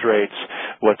illustrates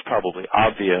what's probably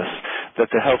obvious, that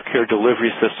the healthcare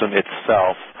delivery system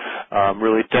itself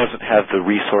really doesn't have the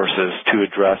resources to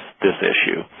address this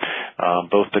issue,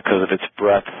 both because of its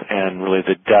breadth and really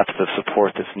the depth of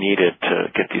support that's needed to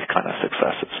get these kind of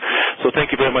successes. So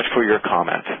thank you very much for your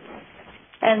comment.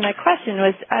 And my question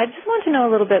was, I just want to know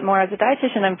a little bit more. As a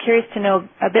dietitian, I'm curious to know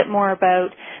a bit more about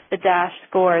the DASH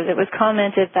scores. It was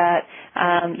commented that,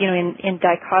 in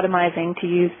dichotomizing, to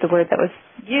use the word that was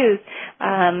used,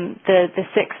 the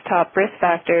 6 top risk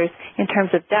factors in terms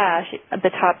of DASH,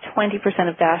 the top 20%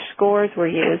 of DASH scores were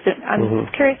used. And I'm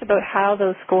curious about how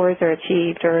those scores are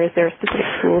achieved, or is there a specific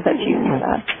tool that's used for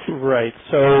that? Right.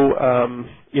 So,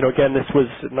 again, this was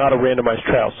not a randomized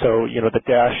trial. So, the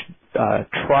DASH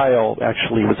trial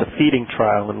actually was a feeding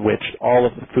trial in which all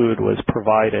of the food was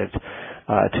provided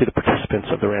to the participants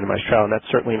of the randomized trial, and that's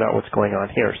certainly not what's going on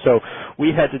here. So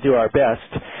we had to do our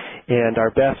best, and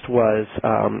our best was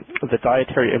the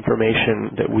dietary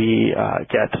information that we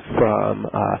get from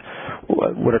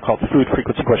what are called food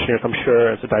frequency questionnaires. I'm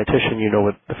sure as a dietitian you know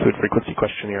what the food frequency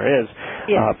questionnaire is,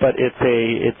 but it's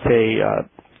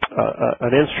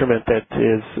an instrument that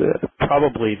is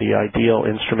probably the ideal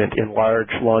instrument in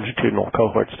large longitudinal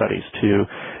cohort studies to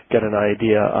get an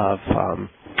idea of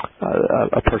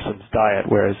a person's diet,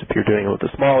 whereas if you're doing it with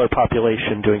a smaller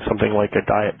population, doing something like a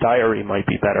diet diary might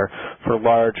be better. For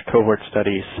large cohort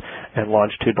studies and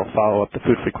longitudinal follow-up, the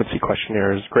food frequency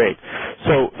questionnaire is great.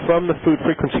 So from the food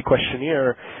frequency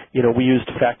questionnaire, we used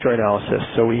factor analysis.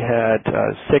 So we had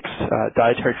 6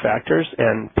 dietary factors,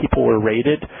 and people were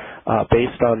rated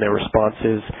based on their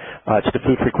responses to the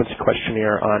food frequency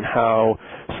questionnaire on how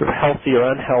sort of healthy or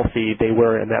unhealthy they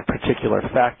were in that particular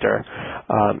factor,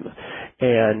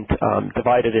 and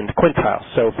divided into quintiles.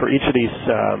 So for each of these,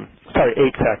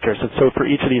 8 factors. And so for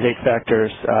each of these 8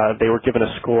 factors, they were given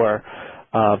a score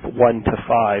of 1 to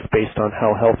 5 based on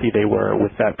how healthy they were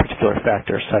with that particular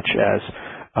factor, such as,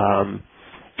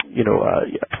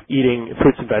 eating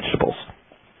fruits and vegetables.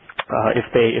 If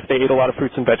they ate a lot of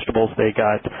fruits and vegetables, they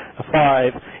got a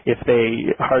 5. If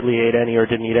they hardly ate any or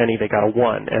didn't eat any, they got a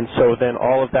 1. And so then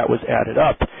all of that was added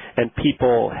up, and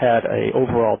people had an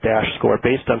overall DASH score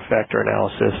based on factor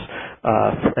analysis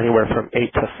anywhere from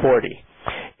 8 to 40.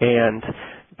 And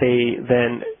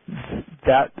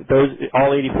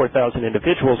all 84,000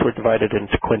 individuals were divided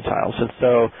into quintiles. And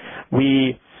so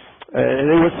and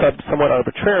it was somewhat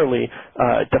arbitrarily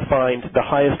defined the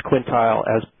highest quintile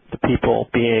as the people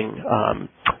being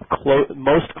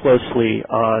most closely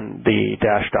on the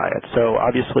DASH diet. So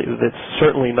obviously that's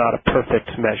certainly not a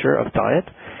perfect measure of diet,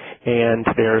 and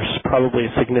there's probably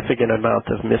a significant amount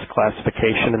of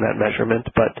misclassification in that measurement,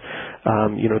 but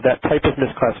that type of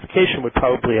misclassification would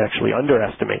probably actually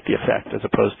underestimate the effect as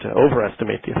opposed to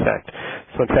overestimate the effect.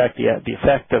 So in fact, the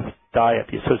effect of diet,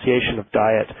 the association of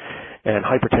diet and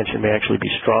hypertension may actually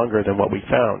be stronger than what we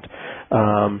found.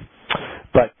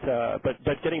 But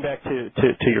getting back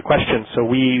to your question, so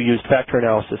we used factor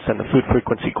analysis and the food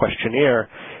frequency questionnaire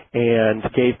and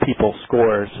gave people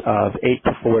scores of 8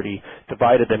 to 40,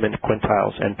 divided them into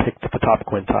quintiles, and picked the top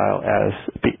quintile as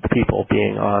the people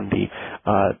being on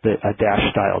a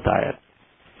DASH-style diet.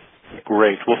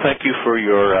 Great. Well, thank you for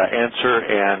your answer,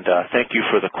 and thank you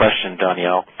for the question,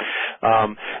 Danielle.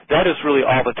 That is really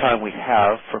all the time we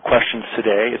have for questions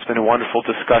today. It's been a wonderful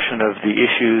discussion of the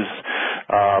issues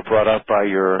brought up by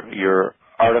your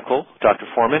article, Dr.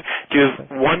 Foreman. Do you have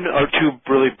 1 or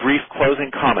 2 really brief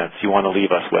closing comments you want to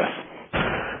leave us with?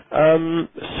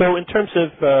 So in terms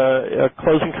of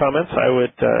closing comments, I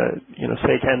would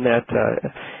say again that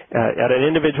at an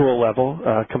individual level,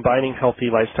 combining healthy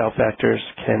lifestyle factors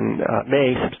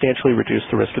may substantially reduce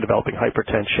the risk of developing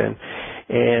hypertension.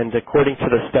 And according to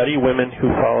the study, women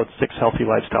who followed 6 healthy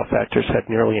lifestyle factors had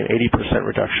nearly an 80%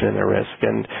 reduction in their risk.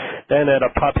 And then at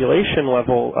a population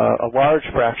level, a large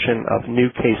fraction of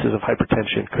new cases of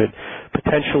hypertension could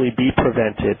potentially be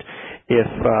prevented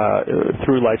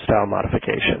through lifestyle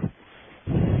modification.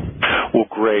 Well,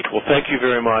 great. Well, thank you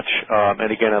very much.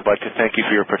 And again, I'd like to thank you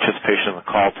for your participation in the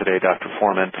call today, Dr.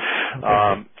 Foreman.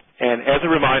 And as a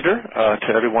reminder to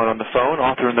everyone on the phone,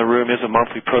 Author in the Room is a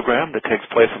monthly program that takes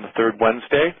place on the 3rd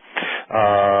Wednesday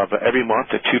of every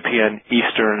month at 2 p.m.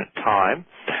 Eastern Time.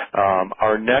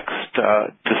 Our next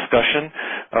discussion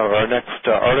Our next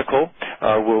article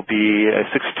will be a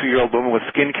 62-year-old woman with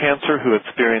skin cancer who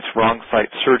experienced wrong site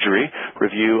surgery,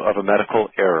 review of a medical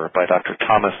error by Dr.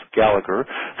 Thomas Gallagher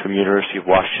from the University of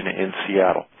Washington in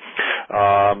Seattle.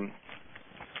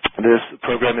 This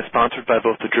program is sponsored by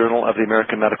both the Journal of the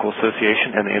American Medical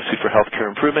Association and the Institute for Healthcare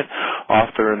Improvement.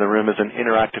 Author in the Room is an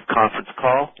interactive conference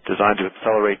call designed to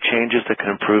accelerate changes that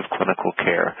can improve clinical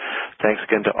care. Thanks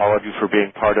again to all of you for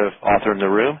being part of Author in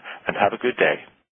the Room, and have a good day.